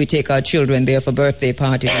that if we take our children there for birthday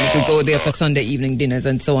parties and if we go there for Sunday evening dinners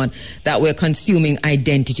and so on, that we're consuming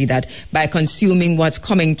identity. That by consuming what's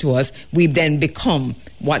coming to us, we then become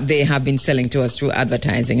what they have been selling to us through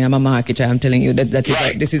advertising. I'm a marketer. I'm telling you that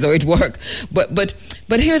this is how it works. But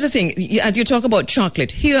here's the thing: as you talk about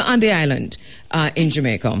chocolate here on the island in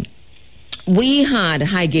Jamaica, we had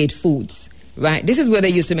Highgate Foods. Right, this is where they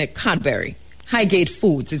used to make Cadbury. Highgate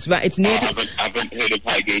Foods. It's right. It's native. I haven't heard of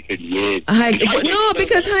Highgate in years.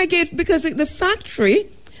 Because the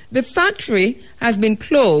factory has been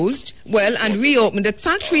closed. Well, and reopened. The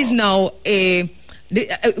factory is now where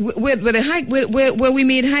we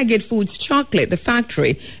made Highgate Foods chocolate. The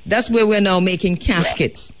factory. That's where we're now making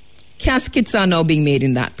caskets. Caskets are now being made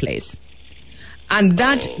in that place. And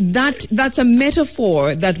that's a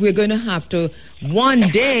metaphor that we're going to have to one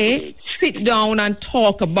day sit down and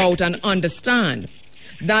talk about and understand.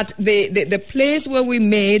 That the place where we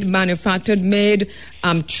manufactured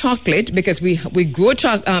chocolate, because we grow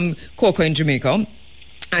cocoa in Jamaica,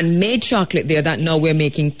 and made chocolate there, that now we're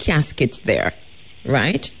making caskets there,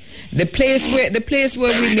 right? The place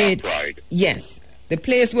where we made the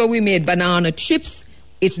place where we made banana chips,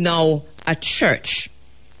 it's now a church.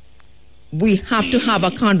 We have to have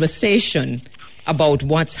a conversation about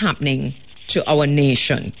what's happening to our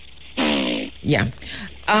nation. Yeah.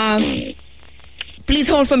 Please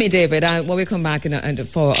hold for me, David. When we come back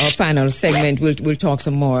for our final segment, we'll talk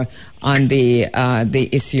some more on the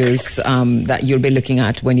issues that you'll be looking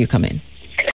at when you come in.